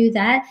tool to do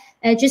that,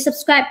 just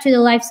subscribe to the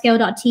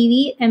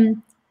livescale.tv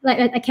and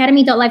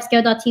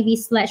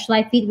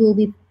academy.livescale.tv/live feed. We'll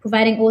be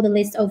providing all the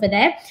lists over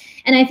there.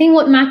 And I think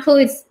what Marco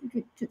is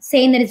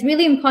saying, that it's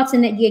really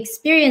important that you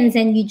experience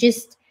and you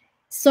just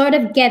sort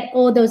of get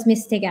all those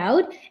mistakes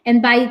out.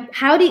 And by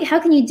how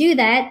can you do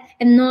that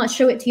and not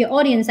show it to your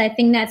audience? I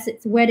think that's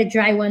where the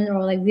dry one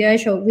or like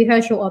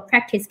rehearsal or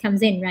practice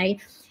comes in,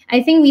 right?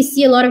 I think we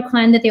see a lot of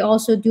clients that they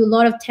also do a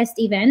lot of test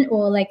event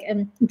or like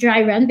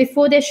dry run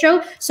before their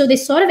show. So they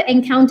sort of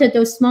encounter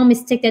those small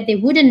mistakes that they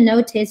wouldn't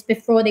notice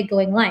before they're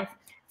going live.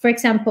 For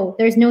example,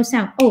 there's no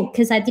sound. Oh,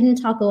 because I didn't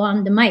talk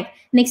on the mic.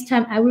 Next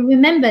time I will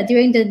remember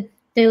during the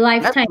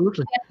live time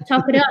to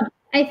talk it on.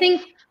 I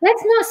think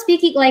let's not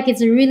speak it like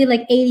it's a really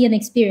like alien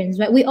experience,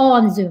 right? We're all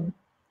on Zoom.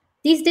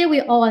 These days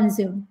we're all on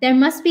Zoom. There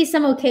must be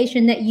some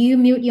occasion that you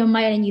mute your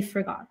mic and you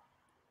forgot.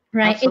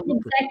 Right. It's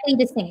Absolutely. exactly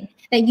the same.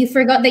 That you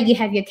forgot that you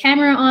have your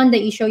camera on,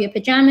 that you show your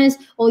pajamas,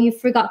 or you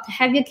forgot to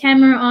have your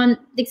camera on,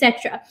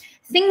 etc.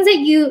 Things that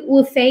you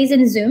will face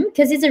in Zoom,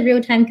 because it's a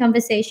real-time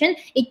conversation.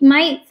 It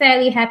might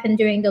fairly happen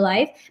during the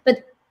live,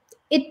 but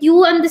you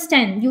will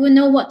understand. You will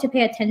know what to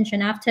pay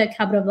attention after a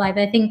couple of live.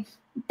 I think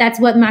that's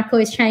what Marco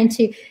is trying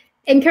to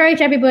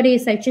encourage everybody,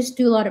 is like, just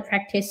do a lot of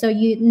practice. So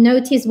you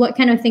notice what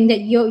kind of thing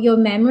that your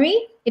memory,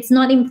 it's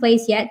not in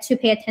place yet to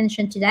pay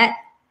attention to that.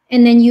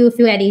 And then you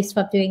feel at ease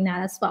for doing that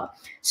as well.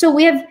 So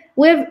we have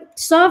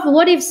solved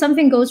what if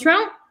something goes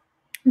wrong,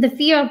 the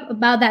fear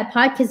about that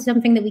part, is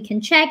something that we can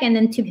check, and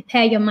then to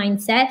prepare your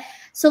mindset.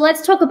 So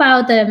let's talk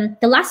about the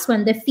last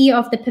one, the fear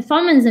of the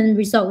performance and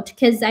result,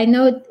 because I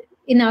know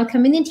in our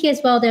community as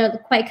well, there are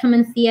quite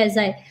common fears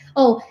like,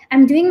 oh,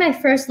 I'm doing my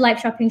first live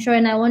shopping show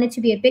and I want it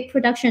to be a big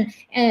production,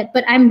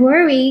 but I'm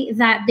worried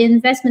that the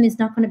investment is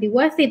not going to be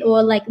worth it,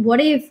 or like, what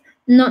if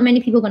not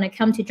many people are going to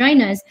come to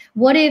join us?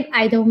 What if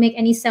I don't make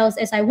any sales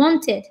as I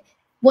wanted?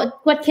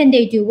 What can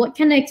they do? What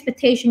kind of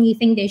expectation you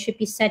think they should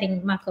be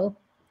setting, Marco?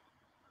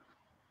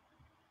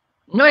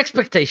 No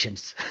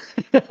expectations.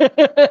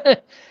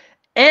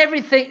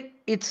 Everything,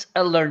 it's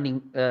a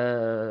learning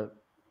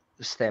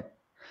step.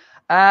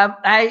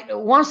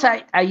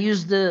 I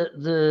used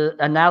the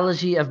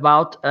analogy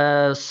about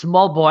a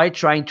small boy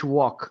trying to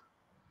walk.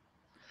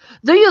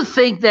 Do you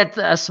think that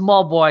a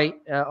small boy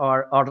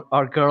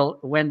or girl,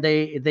 when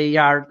they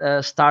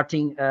are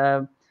starting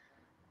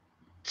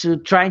to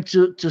trying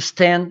to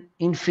stand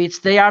in feet,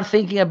 they are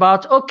thinking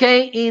about,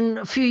 okay, in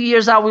a few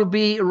years I will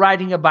be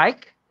riding a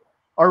bike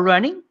or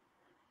running?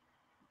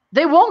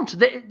 They won't.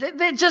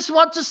 They just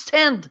want to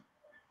stand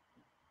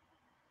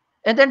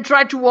and then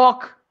try to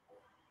walk.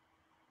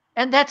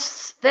 And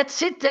that's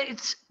it.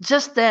 It's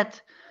just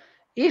that.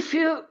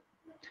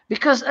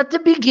 Because at the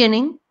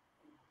beginning,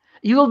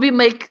 you will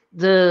make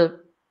the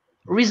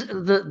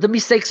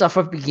mistakes of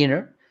a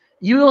beginner.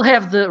 You will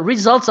have the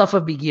results of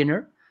a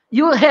beginner.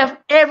 You will have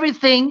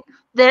everything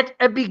that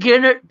a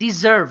beginner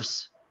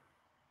deserves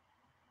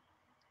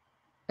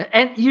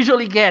and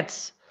usually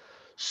gets.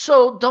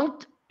 So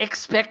don't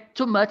expect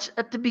too much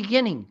at the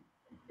beginning.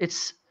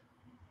 It's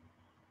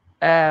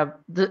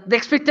the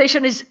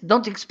expectation is,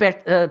 don't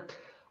expect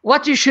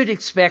what you should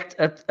expect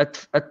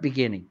at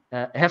beginning.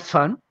 Have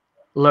fun,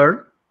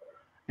 learn,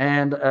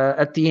 and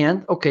at the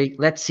end, okay,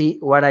 let's see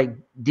what I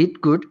did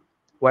good,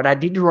 what I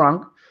did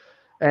wrong,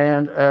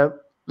 and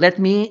let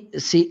me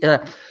see.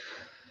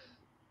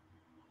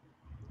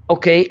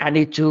 Okay, I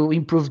need to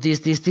improve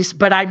this,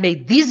 but I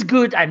made this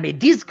good, I made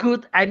this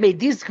good, I made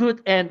this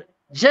good, and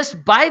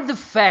just by the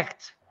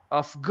fact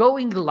of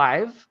going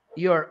live,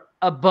 you're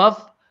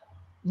above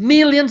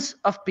millions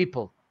of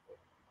people.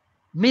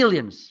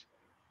 Millions.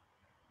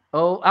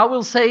 Oh, I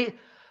will say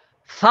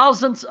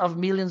thousands of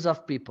millions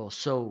of people.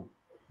 So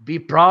be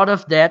proud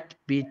of that,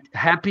 be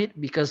happy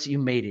because you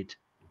made it.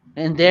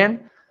 And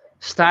then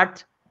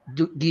start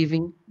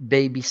giving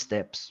baby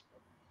steps.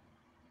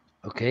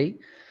 Okay?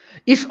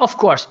 Of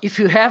course, if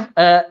you have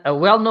a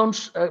well-known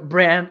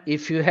brand,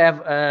 if you have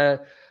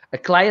a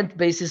client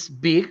base is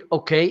big,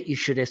 okay, you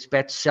should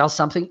expect to sell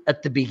something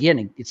at the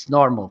beginning. It's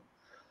normal.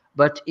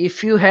 But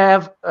if you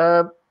have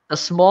a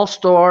small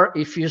store,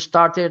 if you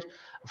started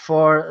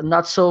for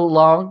not so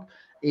long,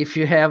 if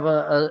you have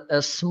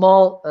a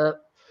small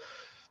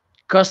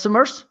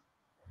customers,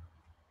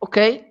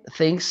 okay,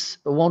 things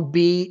won't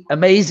be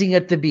amazing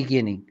at the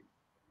beginning.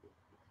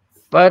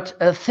 But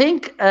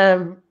think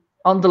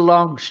on the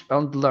long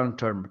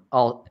term,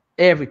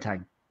 every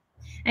time.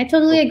 I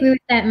totally agree with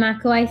that,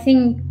 Marco. I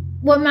think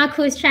what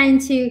Marco is trying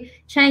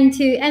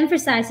to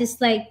emphasize is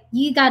like,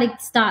 you got to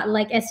start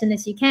like as soon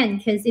as you can,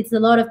 because it's a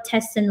lot of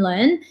test and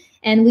learn.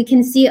 And we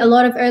can see a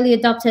lot of early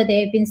adopter,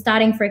 they've been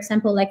starting, for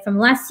example, like from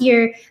last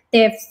year,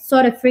 they've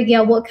sort of figured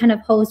out what kind of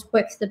host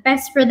works the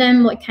best for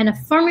them, what kind of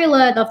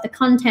formula of the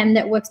content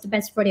that works the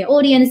best for their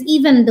audience,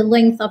 even the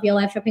length of your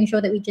live shopping show,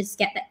 that we just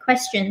get that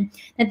question,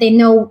 that they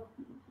know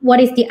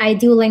what is the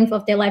ideal length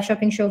of their live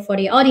shopping show for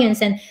the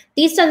audience. And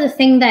these are the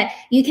things that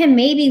you can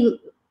maybe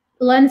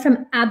learn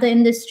from other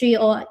industry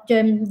or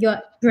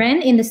your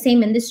brand in the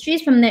same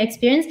industries from their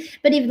experience.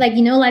 But if, like,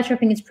 live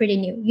shopping is pretty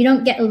new, you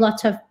don't get a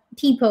lot of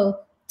people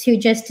to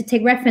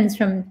take reference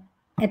from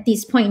at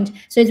this point.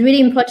 So it's really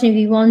important, if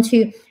you want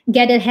to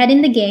get ahead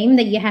in the game,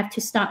 that you have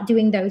to start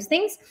doing those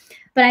things.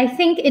 But I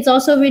think it's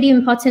also really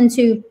important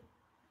to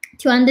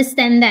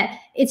understand that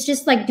it's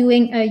just like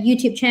doing a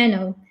YouTube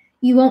channel.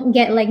 You won't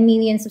get like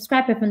million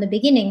subscribers from the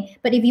beginning.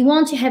 But if you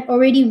want to have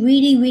already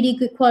really, really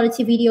good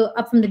quality video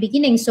up from the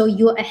beginning, so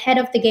you're ahead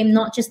of the game,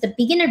 not just the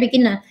beginner,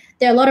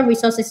 there are a lot of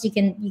resources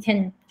you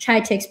can try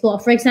to explore.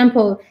 For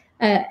example,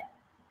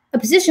 a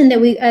position that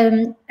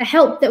a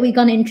help that we're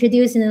going to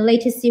introduce in the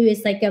latest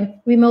series, like a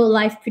remote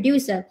live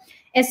producer.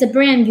 As a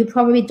brand, you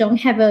probably don't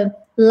have a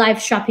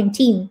live shopping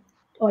team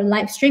or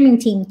live streaming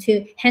team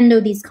to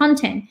handle this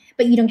content,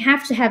 but you don't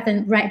have to have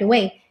them right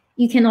away.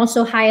 you can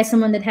also hire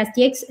someone that has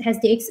the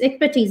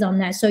expertise on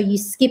that. So you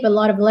skip a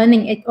lot of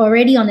learning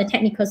already on the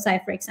technical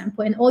side, for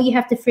example, and all you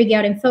have to figure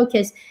out and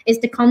focus is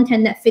the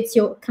content that fits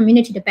your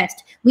community the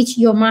best, which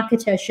your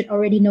marketer should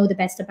already know the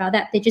best about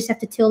that. They just have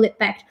to tilt it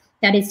back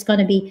that it's going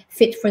to be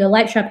fit for the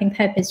live shopping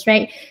purpose,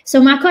 right?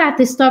 So Marco, I have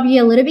to stop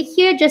you a little bit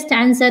here just to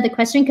answer the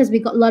question, because we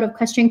got a lot of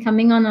questions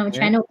coming on our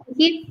channel with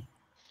you.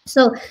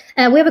 So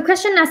we have a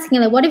question asking,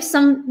 like, what if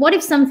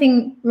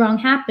something wrong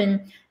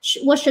happened?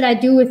 What should I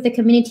do with the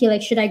community?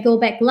 Like, should I go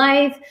back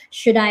live?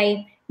 Should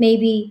I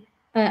maybe,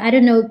 I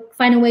don't know,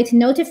 find a way to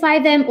notify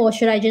them? Or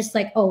should I just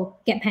like,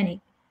 get panic?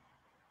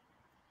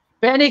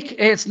 Panic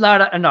is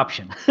not an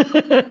option.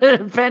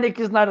 Panic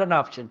is not an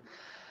option.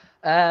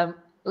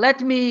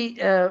 Let me,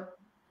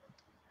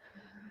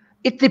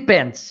 it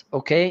depends,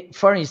 okay?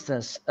 For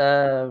instance,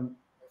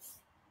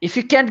 if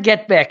you can't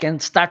get back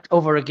and start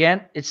over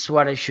again, it's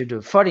what I should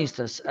do. For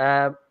instance,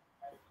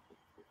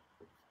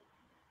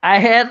 I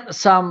had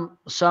some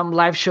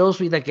live shows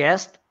with a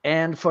guest,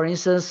 and for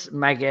instance,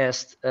 my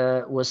guest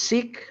was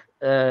sick.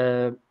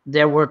 There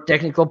were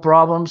technical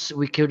problems.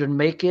 We couldn't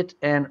make it.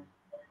 And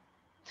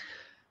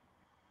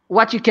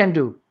what you can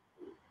do,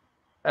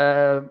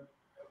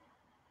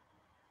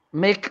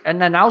 make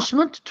an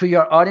announcement to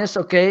your audience.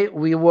 Okay,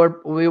 we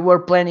were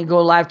planning to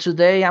go live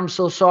today. I'm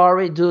so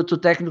sorry, due to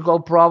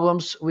technical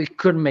problems, we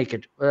couldn't make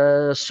it.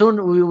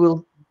 Soon we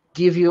will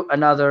give you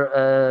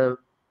another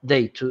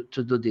day to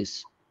do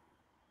this.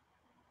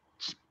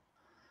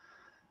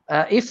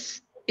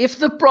 If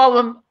the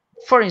problem,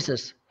 for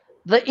instance,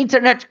 the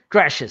internet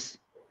crashes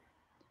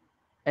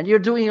and you're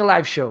doing a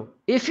live show,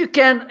 if you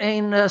can,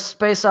 in a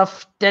space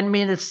of 10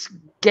 minutes,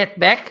 get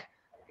back.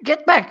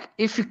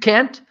 If you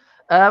can't,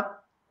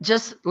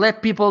 just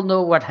let people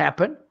know what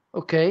happened.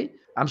 Okay,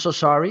 I'm so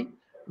sorry.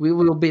 We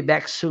will be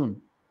back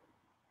soon.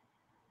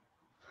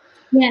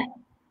 Yeah.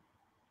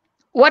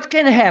 What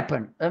can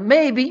happen?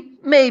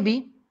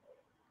 Maybe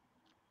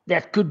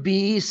that could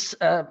be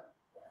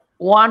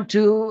 1,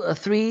 2,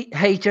 3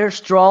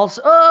 haters, trolls.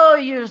 Oh,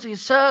 you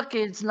suck.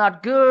 It's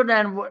not good.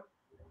 And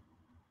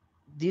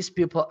these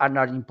people are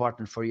not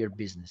important for your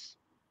business.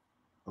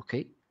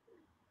 Okay,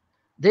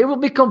 they will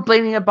be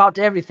complaining about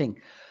everything.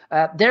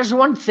 There's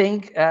one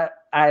thing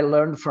I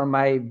learned from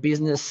my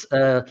business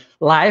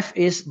life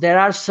is there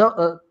are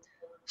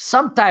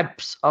some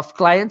types of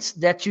clients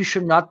that you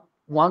should not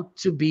want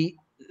to be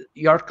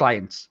your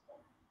clients.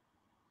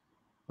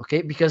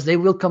 Okay, because they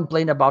will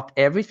complain about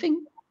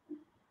everything,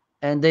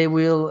 and they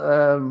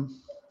will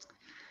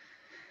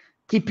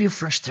keep you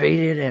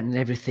frustrated and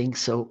everything.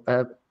 So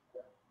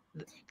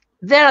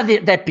there are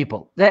that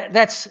people.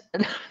 That's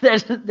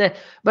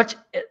but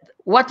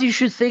what you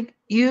should think,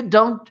 you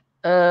don't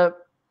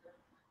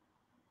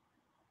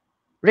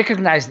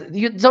recognize,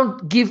 you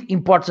don't give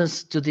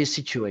importance to these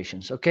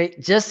situations. Okay,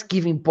 just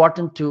give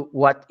importance to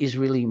what is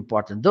really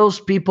important. Those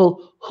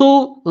people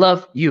who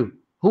love you,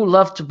 who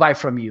love to buy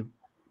from you,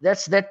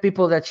 that's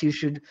people that you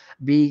should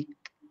be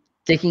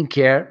taking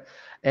care.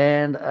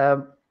 And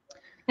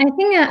I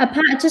think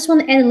apart, I just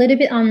want to add a little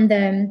bit on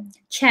the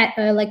chat,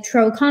 like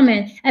troll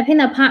comment. I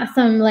think apart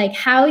from like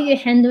how you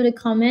handle the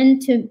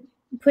comment to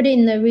put it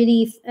in a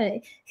really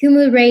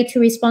humorous way to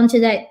respond to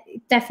that,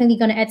 definitely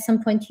going to add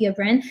some point to your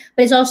brand.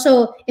 But it's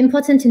also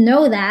important to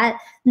know that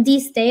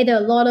these days there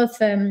are a lot of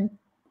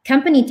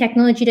company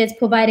technology that's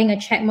providing a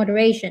chat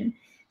moderation.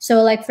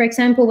 So like, for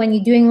example, when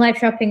you're doing live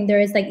shopping, there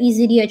is like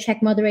easily a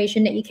chat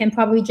moderation that you can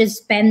probably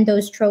just ban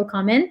those troll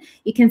comment.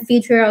 You can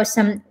filter out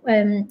some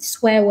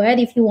swear word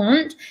if you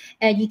want.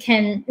 You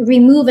can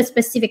remove a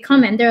specific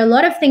comment. There are a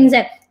lot of things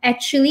that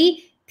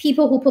actually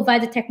people who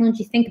provide the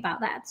technology think about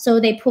that. So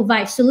they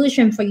provide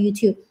solution for you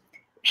to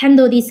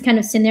handle this kind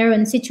of scenario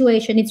and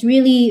situation. It's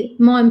really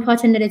more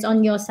important that it's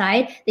on your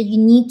side, that you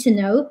need to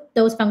know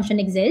those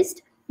functions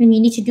exist. And you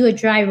need to do a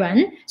dry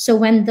run. So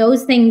when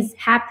those things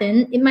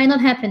happen, it might not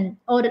happen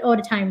all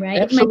the time, right?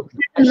 Absolutely.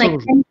 It might happen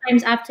like 10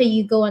 times after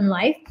you go on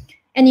live.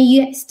 And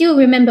you still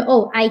remember,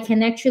 oh, I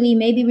can actually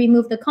maybe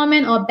remove the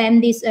comment or ban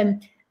this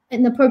an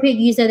appropriate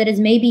user that is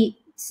maybe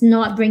it's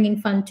not bringing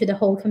fun to the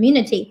whole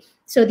community.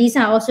 So these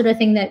are also the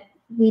things that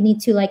we need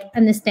to like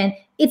understand.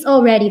 It's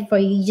all ready for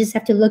you. You just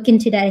have to look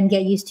into that and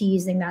get used to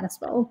using that as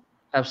well.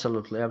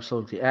 Absolutely.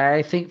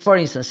 I think, for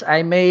instance,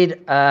 I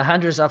made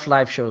hundreds of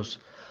live shows.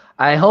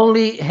 I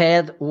only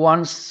had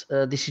once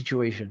the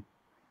situation.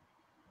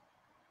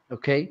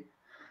 Okay,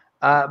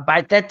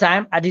 by that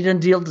time I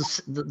didn't deal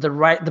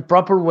the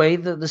proper way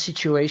the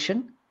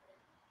situation.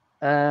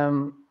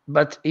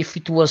 But if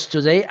it was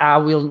today,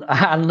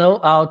 I'll know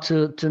how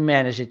to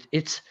manage it.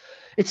 It's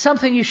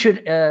something you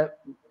should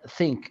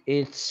think.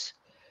 It's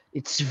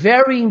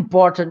very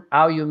important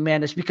how you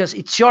manage, because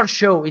it's your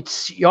show,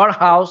 it's your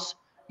house.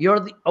 You're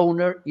the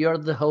owner. You're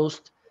the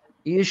host.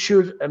 You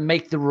should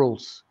make the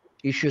rules.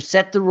 You should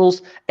set the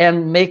rules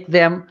and make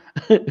them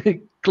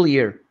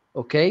clear,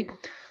 okay?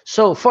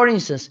 So, for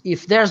instance,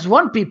 if there's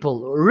one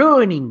people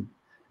ruining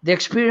the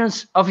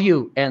experience of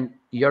you and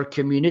your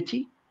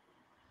community,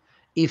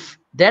 if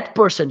that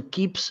person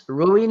keeps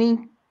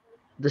ruining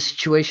the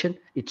situation,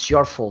 it's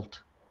your fault.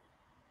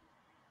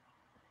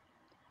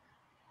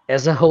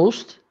 as a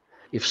host,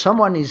 if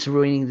someone is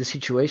ruining the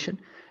situation,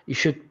 you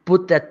should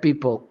put that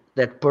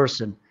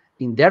person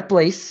in their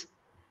place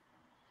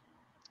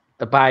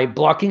by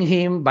blocking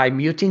him, by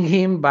muting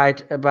him,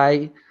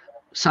 by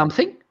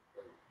something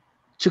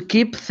to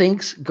keep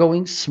things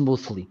going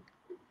smoothly.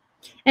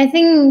 I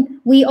think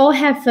we all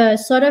have a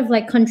sort of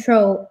like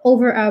control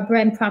over our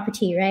brand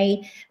property, right?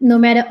 No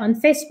matter on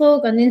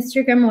Facebook, on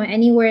Instagram, or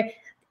anywhere,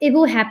 it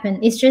will happen.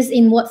 It's just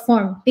in what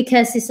form,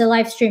 because it's a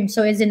live stream.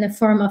 So it's in the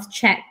form of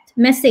chat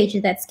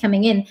message that's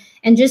coming in.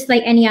 And just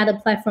like any other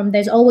platform,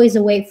 there's always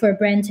a way for a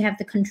brand to have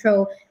the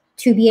control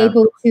to be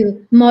able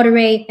to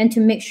moderate and to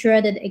make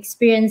sure that the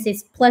experience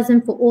is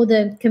pleasant for all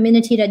the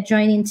community that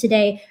join in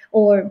today,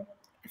 or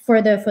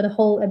for the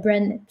whole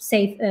brand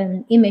safe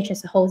image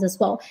as a whole as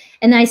well.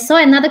 And I saw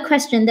another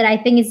question that I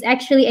think is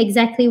actually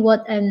exactly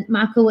what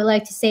Marco would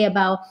like to say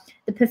about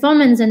the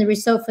performance and the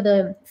result for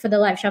the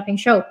live shopping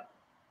show.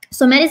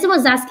 So Madison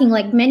was asking,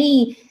 like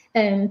many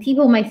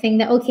people might think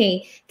that,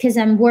 okay, because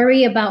I'm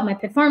worried about my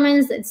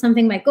performance,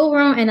 something might go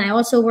wrong, and I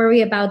also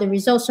worry about the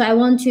results. So I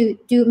want to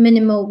do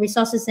minimal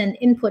resources and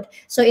input.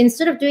 So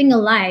instead of doing a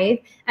live,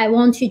 I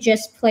want to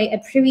just play a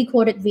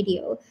pre-recorded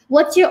video.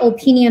 What's your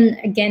opinion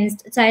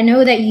against? So I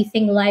know that you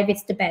think live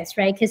is the best,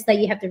 right? Because like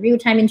you have the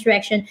real-time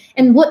interaction.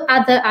 And what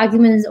other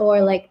arguments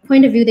or like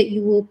point of view that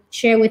you will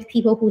share with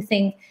people who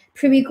think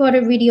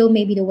pre-recorded video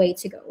may be the way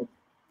to go?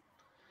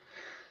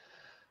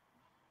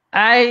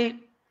 I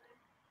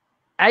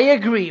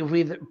agree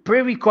with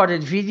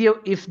pre-recorded video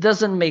if it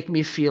doesn't make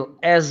me feel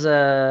as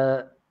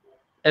a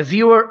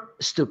viewer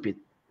stupid.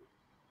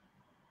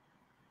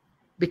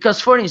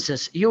 Because, for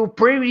instance, you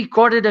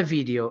pre-recorded a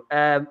video.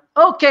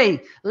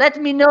 Okay,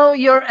 let me know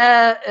your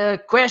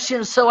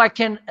questions so I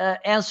can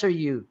answer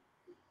you.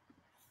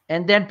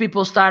 And then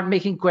people start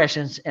making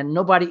questions and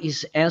nobody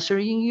is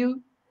answering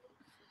you.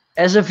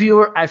 As a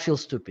viewer, I feel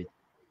stupid.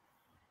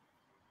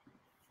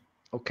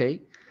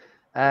 Okay.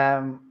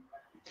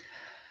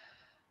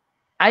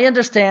 I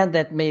understand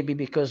that maybe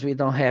because we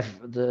don't have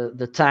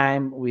the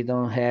time, we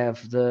don't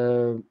have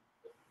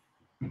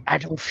I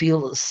don't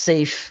feel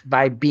safe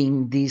by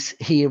being this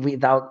here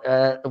without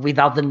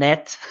the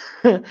net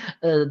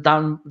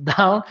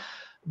down.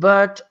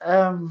 But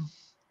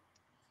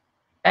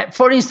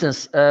for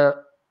instance,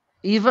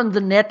 even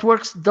the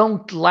networks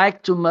don't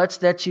like too much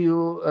that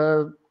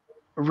you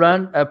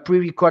run a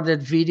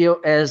pre-recorded video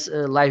as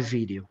a live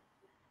video.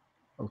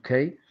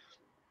 Okay.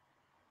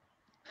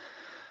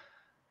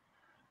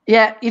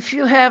 Yeah, if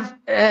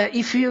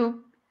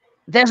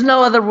there's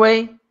no other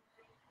way,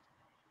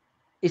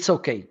 it's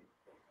okay.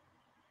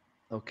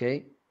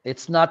 Okay,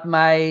 it's not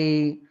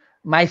my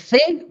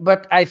thing,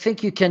 but I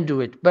think you can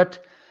do it.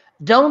 But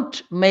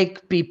don't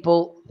make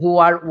people who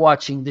are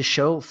watching the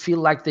show feel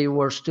like they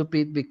were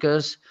stupid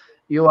because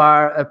you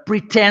are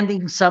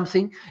pretending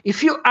something.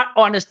 If you are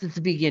honest at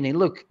the beginning,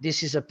 look,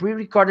 this is a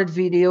pre-recorded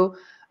video.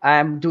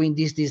 I'm doing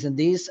this, and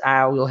this.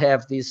 I will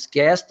have this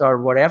guest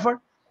or whatever.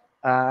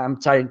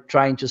 I'm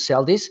trying to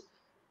sell this.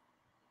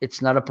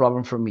 It's not a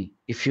problem for me.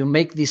 If you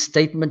make this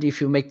statement,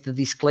 if you make the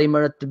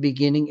disclaimer at the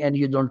beginning and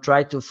you don't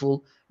try to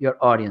fool your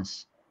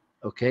audience,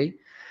 okay?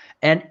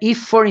 And if,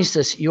 for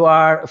instance, you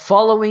are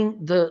following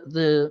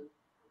the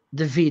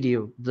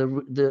video,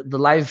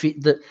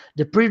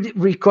 the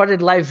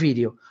pre-recorded live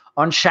video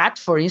on chat,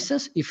 for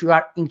instance, if you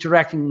are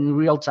interacting in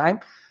real time,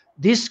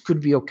 this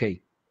could be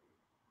okay.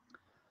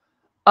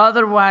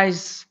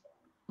 Otherwise,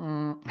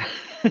 good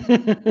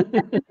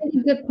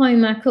point,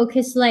 Marco,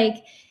 because like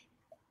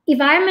if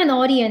I'm an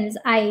audience,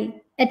 I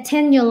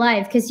attend your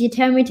live because you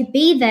tell me to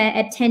be there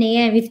at 10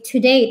 a.m. If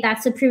today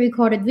that's a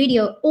pre-recorded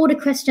video, all the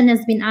question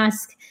has been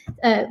asked,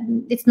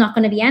 it's not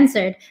going to be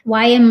answered.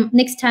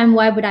 Next time,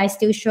 why would I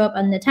still show up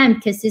on the time?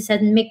 Because this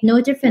doesn't make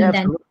no difference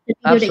than the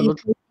video that you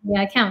put in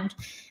your account.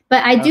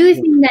 But I do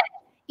think that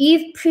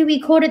if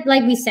pre-recorded,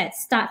 like we said,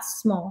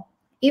 starts small.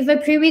 If a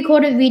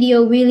pre-recorded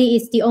video really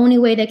is the only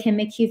way that can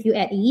make you feel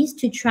at ease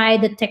to try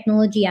the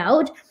technology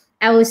out,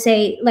 I would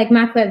say, like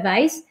Marco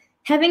advice,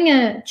 having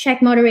a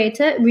chat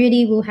moderator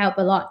really will help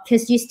a lot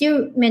because you're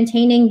still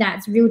maintaining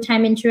that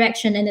real-time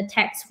interaction in the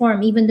text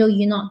form, even though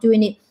you're not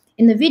doing it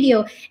in the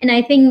video. And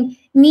I think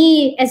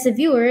me as a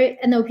viewer,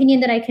 an opinion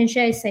that I can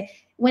share is say,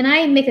 when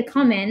I make a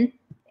comment,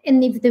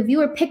 and if the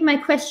viewer pick my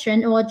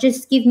question or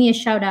just give me a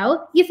shout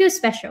out, you feel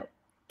special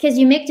because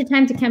you make the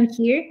time to come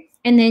here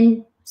and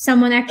then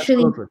someone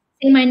actually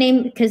say my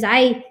name because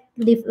I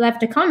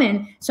left a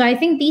comment. So I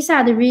think these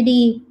are the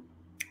really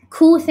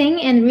cool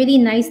thing and really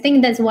nice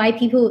thing. That's why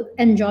people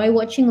enjoy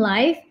watching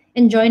live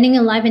and joining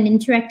a live and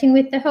interacting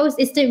with the host.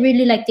 It's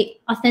really like the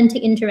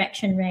authentic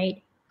interaction,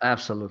 right?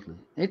 Absolutely.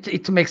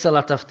 It makes a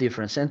lot of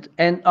difference.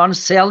 And on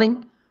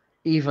selling,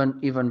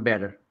 even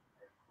better.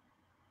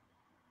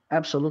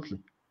 Absolutely.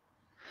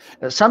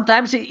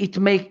 Sometimes it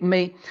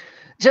may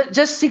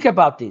just think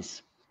about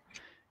this.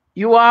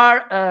 You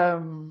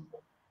are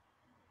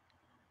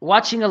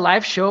watching a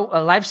live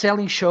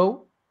selling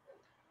show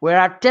where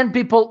are 10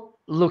 people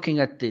looking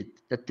at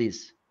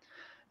this.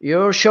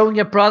 You're showing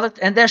a product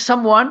and there's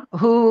someone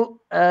who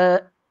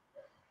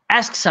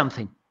asks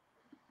something.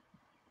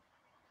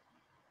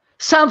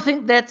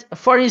 something that,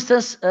 for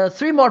instance,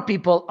 3 more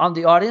people on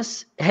the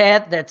audience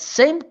had that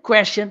same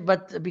question,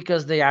 but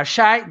because they are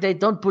shy, they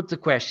don't put the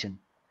question.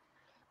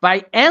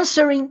 By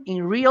answering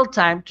in real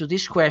time to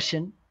this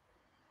question,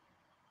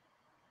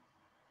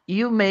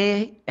 you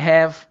may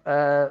have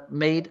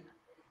made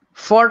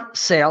 4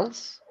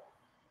 sales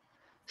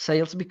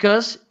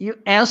because you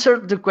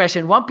answered the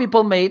question 1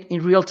 people made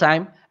in real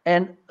time,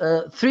 and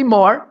 3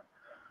 more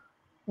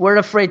were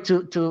afraid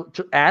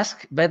to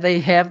ask, but they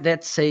have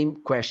that same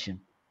question.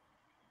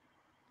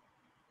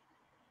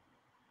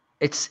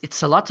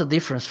 It's a lot of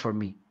difference for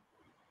me.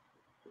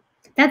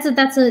 That's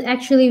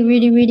actually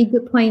really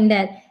good point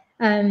that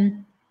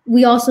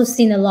we also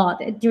seen a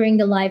lot during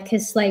the live,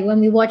 because like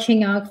when we're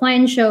watching our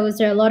client shows,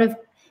 there are a lot of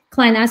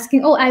client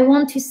asking, oh, I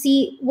want to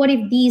see what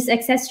if these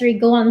accessory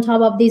go on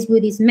top of this,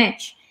 would this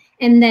match?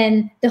 And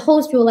then the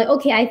host will like,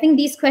 okay, I think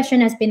this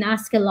question has been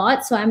asked a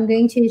lot, so I'm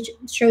going to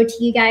show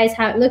to you guys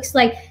how it looks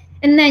like.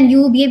 And then you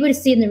will be able to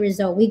see in the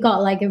result. We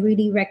got like a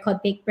really record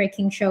big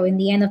breaking show in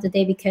the end of the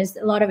day, because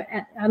a lot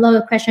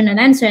of question and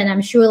answer. And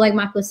I'm sure, like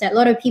Marco said, a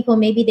lot of people,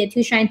 maybe they're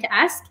too shy to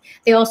ask.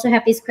 They also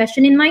have this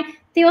question in mind.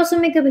 They also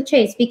make a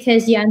purchase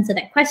because you answer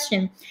that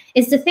question.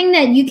 It's the thing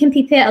that you can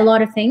prepare a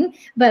lot of things,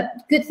 but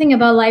good thing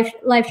about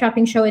live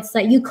shopping show, it's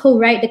like you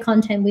co-write the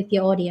content with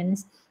your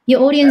audience.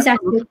 Your audience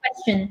asks you a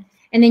question,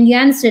 and then you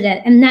answer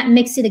that, and that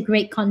makes it a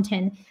great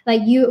content.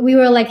 Like we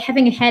were like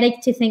having a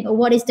headache to think, oh,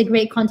 what is the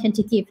great content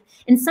to give?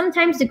 And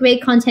sometimes the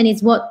great content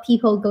is what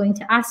people are going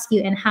to ask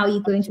you and how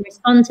you're going to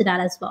respond to that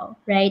as well,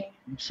 right?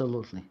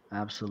 Absolutely.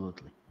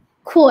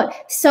 Cool.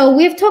 So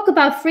we've talked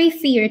about 3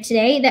 fear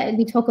today. That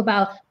we talk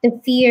about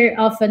the fear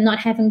of not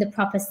having the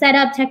proper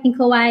setup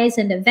technical wise,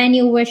 and the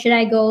venue, where should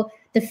I go?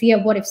 The fear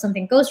of what if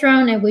something goes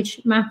wrong, and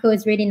which Marco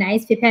is really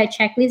nice, prepare a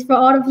checklist for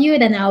all of you.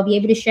 Then I'll be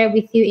able to share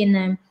with you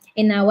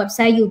in our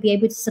website. You'll be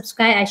able to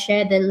subscribe. I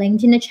share the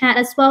link in the chat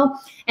as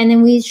well. And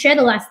then we share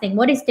the last thing.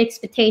 What is the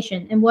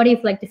expectation? And what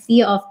if like the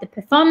fear of the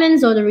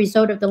performance or the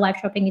result of the live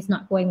shopping is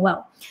not going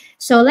well?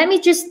 So let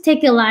me just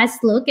take a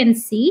last look and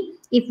see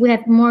if we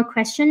have more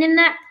question in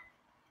that.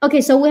 Okay,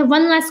 so we have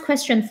one last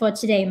question for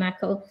today,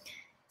 Marco.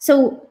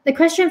 So the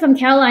question from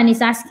Caroline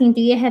is asking,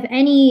 do you have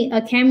any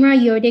camera?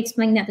 You already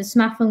explained that the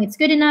smartphone is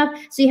good enough.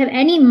 So you have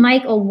any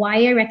mic or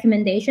wire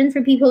recommendation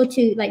for people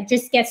to like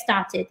just get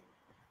started?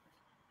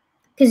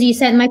 Because you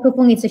said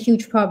microphone is a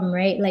huge problem,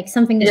 right? Like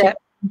something that you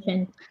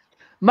mentioned.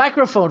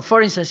 Microphone,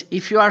 for instance,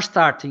 if you are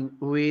starting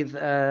with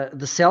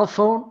the cell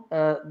phone,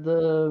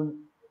 the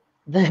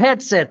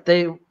headset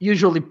they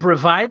usually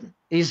provide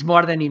is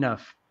more than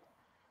enough.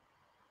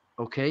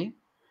 Okay.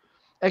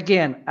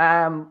 Again,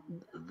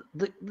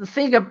 the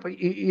thing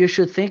you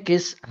should think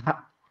is,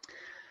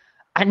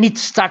 I need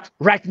to start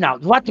right now.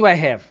 What do I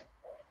have?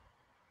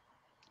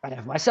 I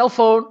have my cell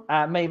phone.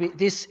 Maybe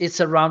it's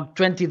around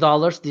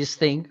 $20, this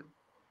thing.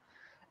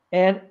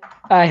 And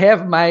I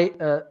have my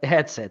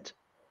headset.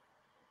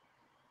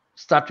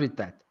 Start with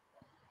that.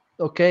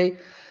 Okay.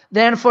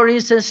 Then, for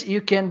instance, you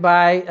can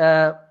buy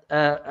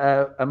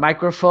a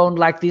microphone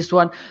like this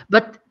one.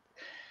 But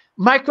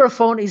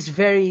microphone is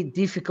very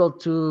difficult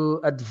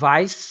to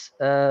advise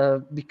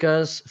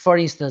because, for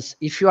instance,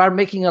 if you are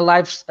making a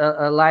live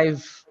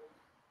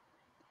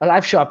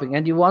shopping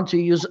and you want to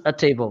use a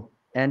table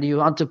and you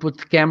want to put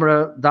the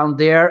camera down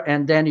there,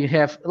 and then you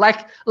have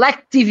like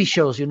TV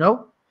shows, you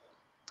know,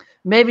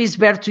 maybe it's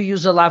better to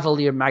use a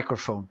lavalier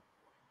microphone.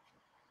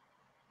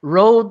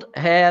 Rode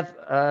have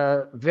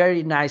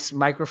very nice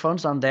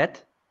microphones on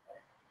that.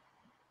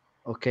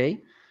 Okay,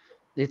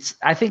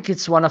 I think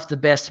it's one of the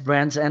best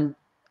brands, and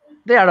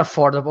they are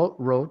affordable,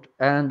 Rode,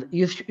 and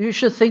you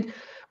should think.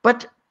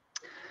 But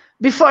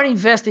before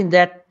investing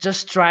that,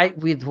 just try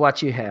with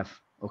what you have.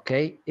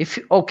 Okay,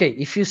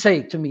 if you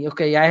say to me,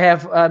 okay, I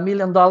have $1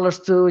 million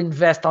to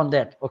invest on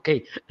that,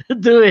 okay,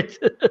 do it.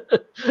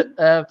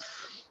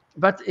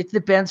 But it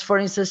depends. For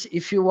instance,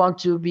 if you want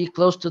to be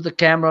close to the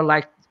camera,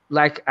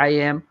 like I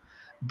am,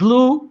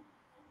 Blue,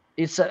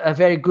 it's a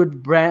very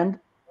good brand.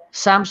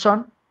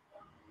 Samsung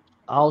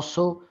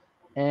also,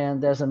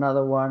 and there's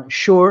another one,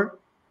 Shure.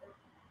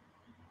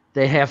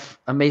 They have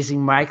amazing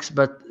mics,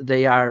 but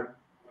they are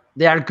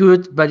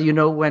good. But you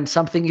know, when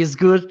something is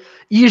good,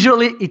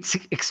 usually it's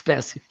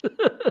expensive.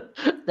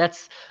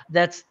 that's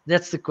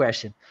the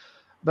question.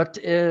 But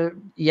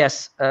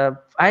yes,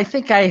 I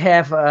think I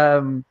have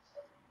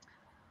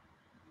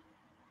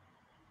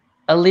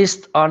a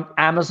list on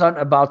Amazon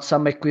about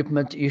some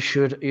equipment you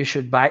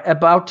should buy.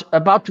 About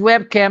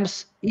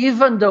webcams,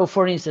 even though,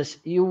 for instance,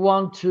 you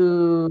want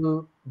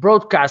to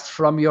broadcast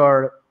from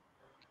your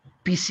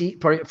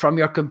PC, from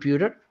your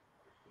computer.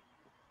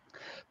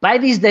 By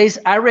these days,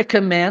 I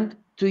recommend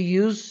to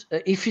use,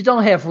 if you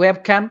don't have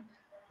webcam,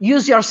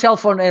 use your cell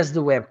phone as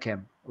the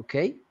webcam.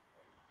 Okay.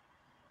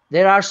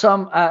 There are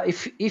some,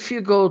 if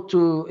you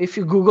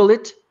Google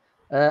it,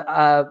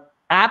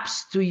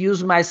 apps to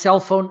use my cell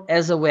phone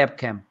as a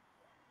webcam.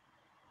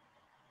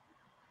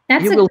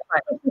 That's a good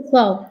tip as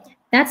well.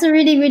 That's a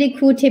really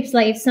cool tips.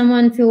 Like if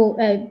someone feel,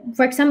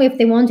 for example, if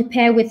they want to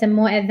pair with a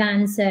more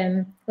advanced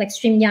like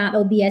StreamYard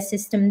OBS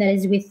system that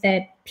is with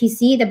the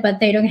PC, but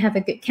they don't have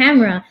a good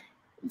camera.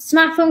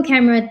 Smartphone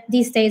camera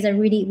these days are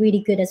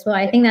really good as well.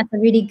 I think that's a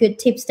really good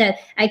tips that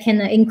I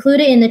can include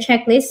it in the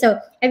checklist. So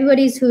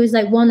everybody who's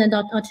like want an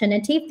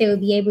alternative, they will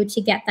be able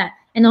to get that.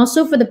 And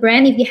also for the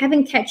brand, if you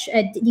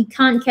you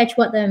can't catch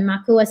what the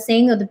Marco was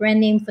saying or the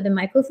brand name for the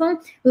microphone,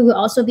 we will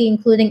also be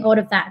including all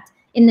of that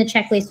in the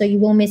checklist, so you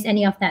won't miss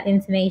any of that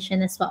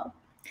information as well.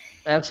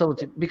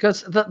 Absolutely,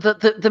 because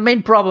the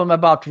main problem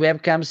about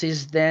webcams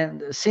is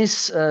then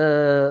since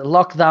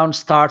lockdown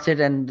started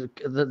and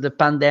the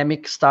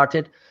pandemic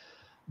started,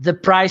 the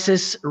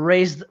prices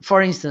raised.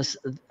 For instance,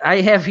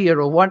 I have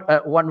here one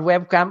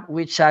webcam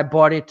which I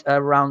bought it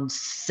around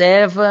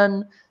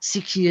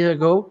 6 years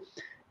ago,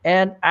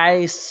 and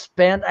I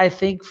spent I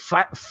think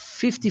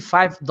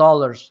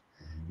 $55.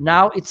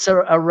 Now it's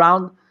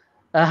around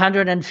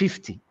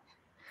 150.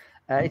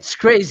 It's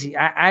crazy.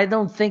 I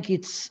don't think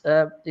it's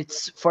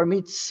for me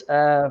it's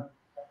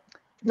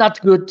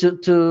not good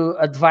to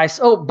advise,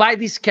 oh, buy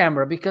this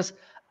camera, because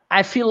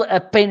I feel a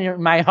pain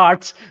in my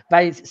heart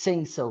by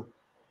saying so.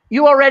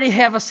 You already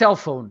have a cell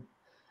phone.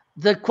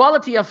 The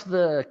quality of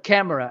the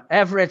camera,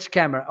 average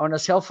camera on a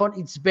cell phone,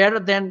 it's better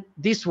than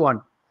this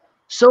one.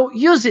 So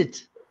use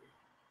it.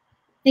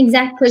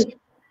 Exactly.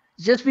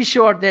 Just be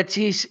sure that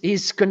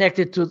he's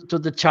connected to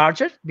the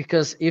charger,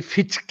 because if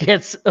it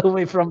gets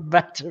away from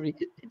battery,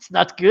 it's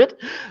not good.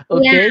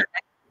 Okay. Yeah.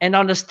 And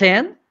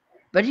understand,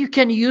 but you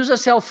can use a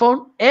cell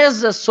phone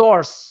as a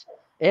source,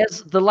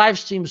 as the live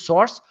stream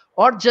source,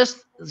 or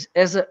just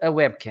as a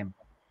webcam.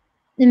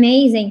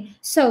 Amazing.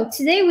 So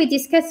today we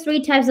discussed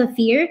 3 types of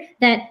fear,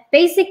 that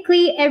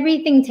basically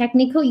everything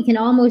technical, you can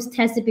almost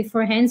test it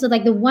beforehand. So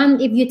like the one,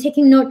 if you're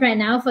taking note right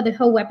now for the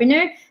whole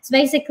webinar, so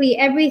basically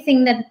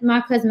everything that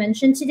Marco has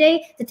mentioned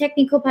today, the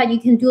technical part, you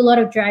can do a lot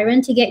of dry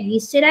run to get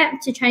used to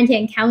that, to trying to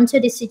encounter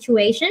this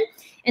situation.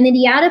 And then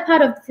the other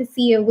part of the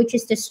fear, which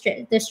is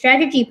the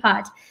strategy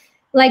part,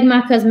 like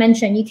Marco's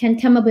mentioned, you can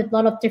come up with a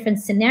lot of different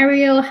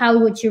scenarios. How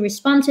would you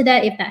respond to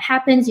that if that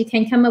happens? You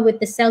can come up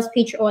with the sales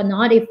pitch or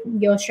not if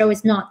your show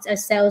is not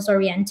as sales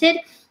oriented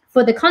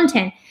for the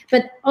content.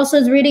 But also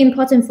it's really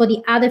important for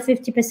the other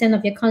 50%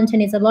 of your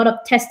content is a lot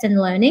of test and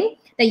learning,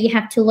 that you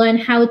have to learn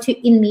how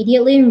to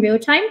immediately in real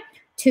time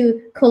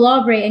to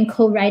collaborate and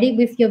co-write it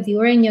with your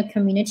viewer and your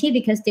community,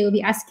 because they will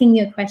be asking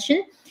you a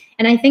question.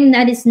 And I think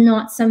that is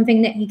not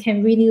something that you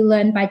can really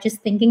learn by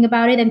just thinking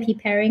about it and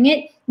preparing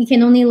it. You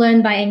can only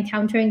learn by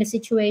encountering the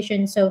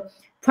situation. So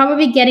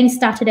probably getting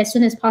started as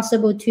soon as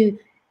possible to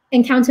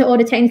encounter all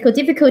the technical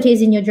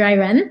difficulties in your dry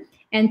run,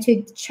 and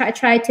to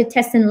try to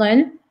test and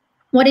learn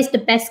what is the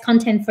best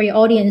content for your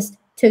audience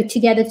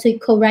together to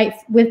co-write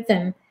with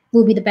them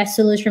will be the best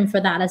solution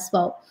for that as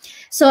well.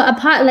 So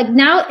apart, like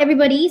now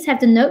everybody's have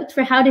the note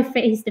for how to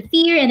face the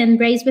fear and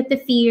embrace with the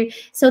fear.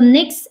 So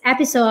next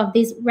episode of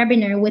this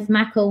webinar with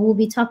Marco, we'll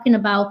be talking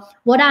about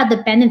what are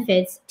the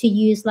benefits to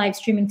use live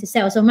streaming to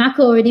sell. So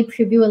Marco already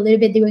previewed a little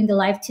bit during the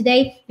live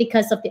today,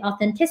 because of the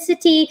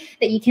authenticity,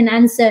 that you can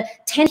answer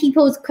 10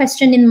 people's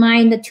question in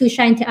mind, that too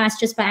shy to ask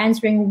just by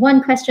answering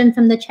 1 question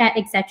from the chat,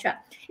 etc.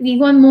 If you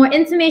want more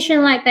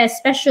information like that,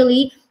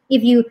 especially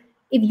if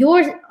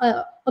your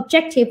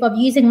objective of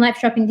using live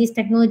shopping, this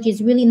technology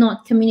is really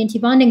not community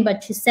bonding,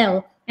 but to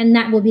sell, and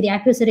that will be the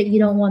episode that you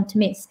don't want to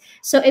miss.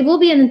 So it will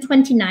be on the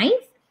 29th,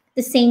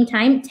 the same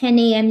time, 10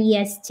 a.m.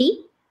 EST,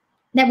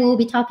 that we will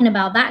be talking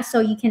about that. So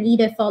you can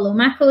either follow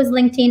Marco's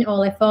LinkedIn or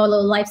like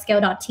follow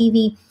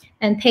livescale.tv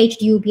and page.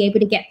 You'll be able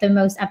to get the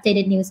most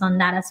updated news on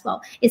that as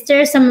well. Is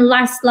there some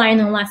last line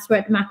or last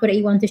word, Marco, that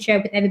you want to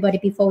share with everybody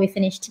before we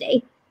finish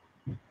today?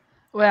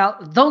 Well,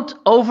 don't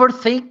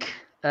overthink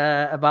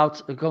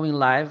about going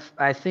live.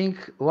 I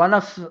think one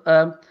of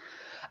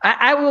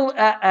I will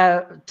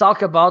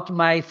talk about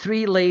my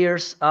 3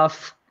 layers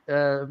of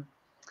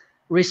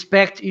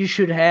respect you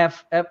should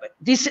have.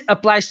 This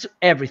applies to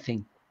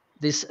everything.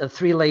 These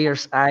 3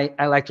 layers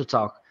I like to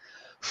talk.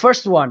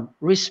 First one,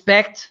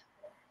 respect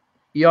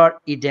your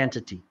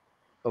identity.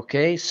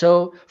 Okay,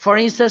 so for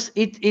instance,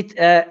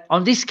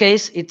 on this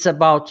case, it's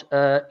about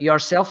your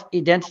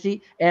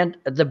self-identity and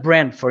the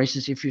brand. For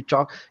instance,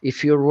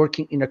 if you're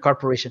working in a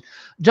corporation,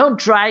 don't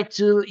try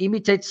to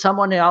imitate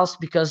someone else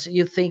because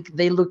you think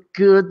they look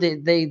good,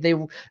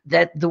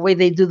 that the way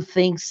they do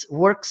things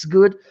works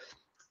good.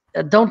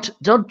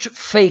 Don't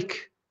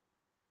fake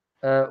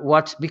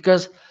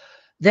because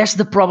that's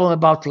the problem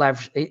about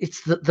live.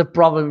 It's the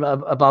problem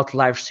about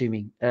live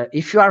streaming.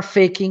 If you are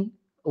faking,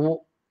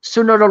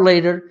 sooner or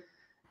later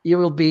you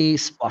will be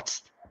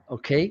spotted.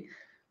 Okay,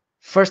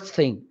 first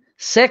thing.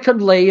 Second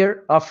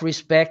layer of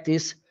respect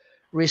is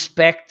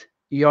respect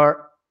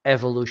your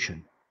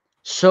evolution.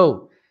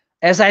 So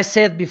as I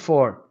said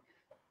before,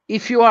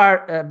 if you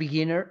are a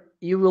beginner,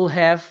 you will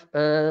have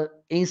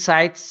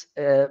insights,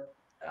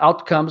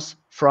 outcomes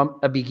from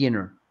a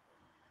beginner.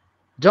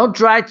 Don't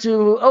try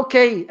to,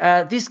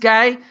 this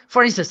guy,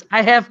 for instance,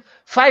 I have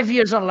 5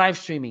 years on live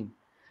streaming.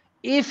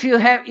 If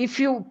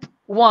you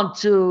want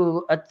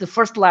to, at the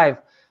first live,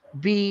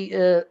 be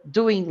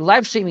doing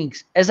live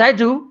streamings as I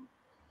do,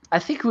 I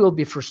think we will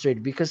be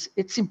frustrated because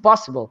it's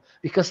impossible,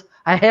 because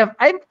I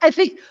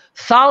think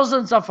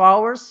thousands of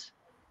hours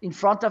in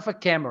front of a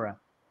camera.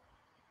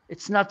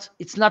 It's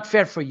not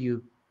fair for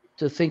you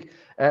to think.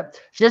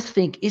 Just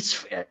think.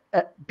 It's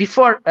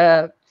before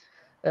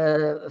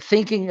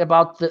thinking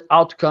about the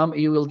outcome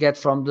you will get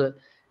from the.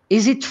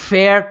 Is it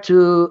fair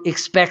to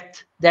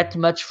expect that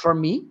much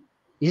from me?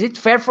 Is it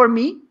fair for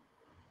me?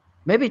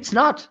 Maybe it's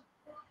not.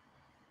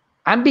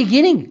 I'm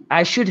beginning.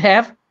 I should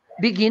have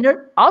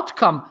beginner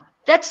outcome.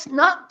 That's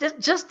not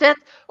just that.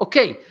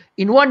 Okay,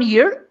 in 1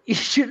 year, you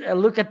should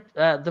look at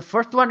the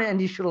first one and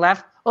you should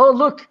laugh. Oh,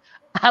 look,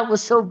 I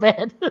was so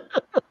bad.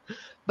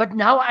 But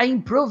now I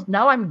improved.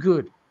 Now I'm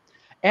good.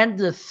 And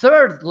the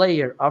third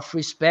layer of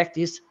respect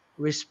is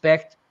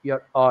respect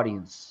your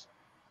audience.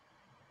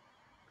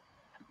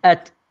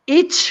 At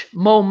each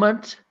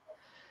moment,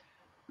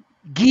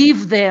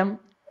 give them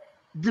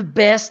the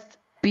best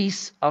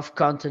piece of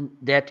content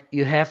that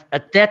you have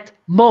at that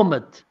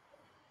moment.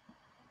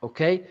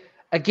 Okay?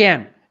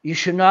 Again, you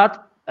should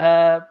not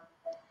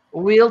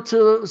will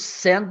to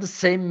send the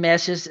same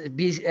message,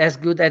 be as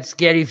good as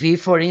Gary Vee,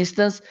 for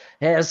instance,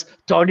 as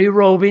Tony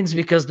Robbins,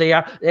 because they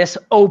are as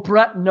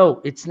Oprah.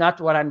 No, it's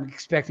not what I'm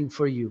expecting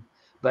for you.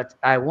 But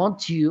I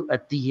want you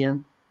at the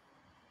end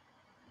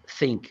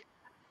think,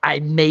 I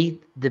made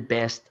the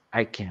best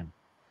I can.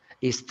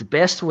 It's the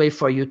best way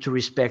for you to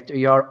respect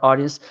your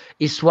audience.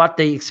 Is what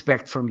they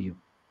expect from you.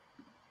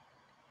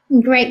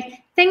 Great.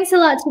 Thanks a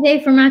lot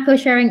today for Marco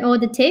sharing all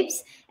the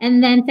tips.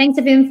 And then thanks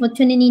everyone for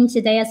tuning in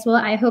today as well.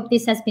 I hope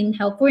this has been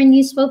helpful and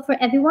useful for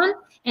everyone.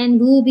 And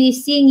we'll be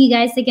seeing you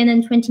guys again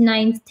on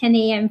 29th, 10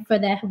 a.m. for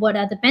what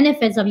are the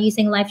benefits of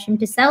using Livestream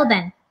to sell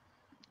then.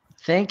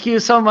 Thank you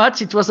so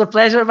much. It was a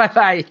pleasure.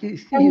 Bye-bye.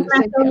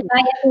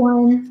 Bye,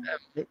 everyone.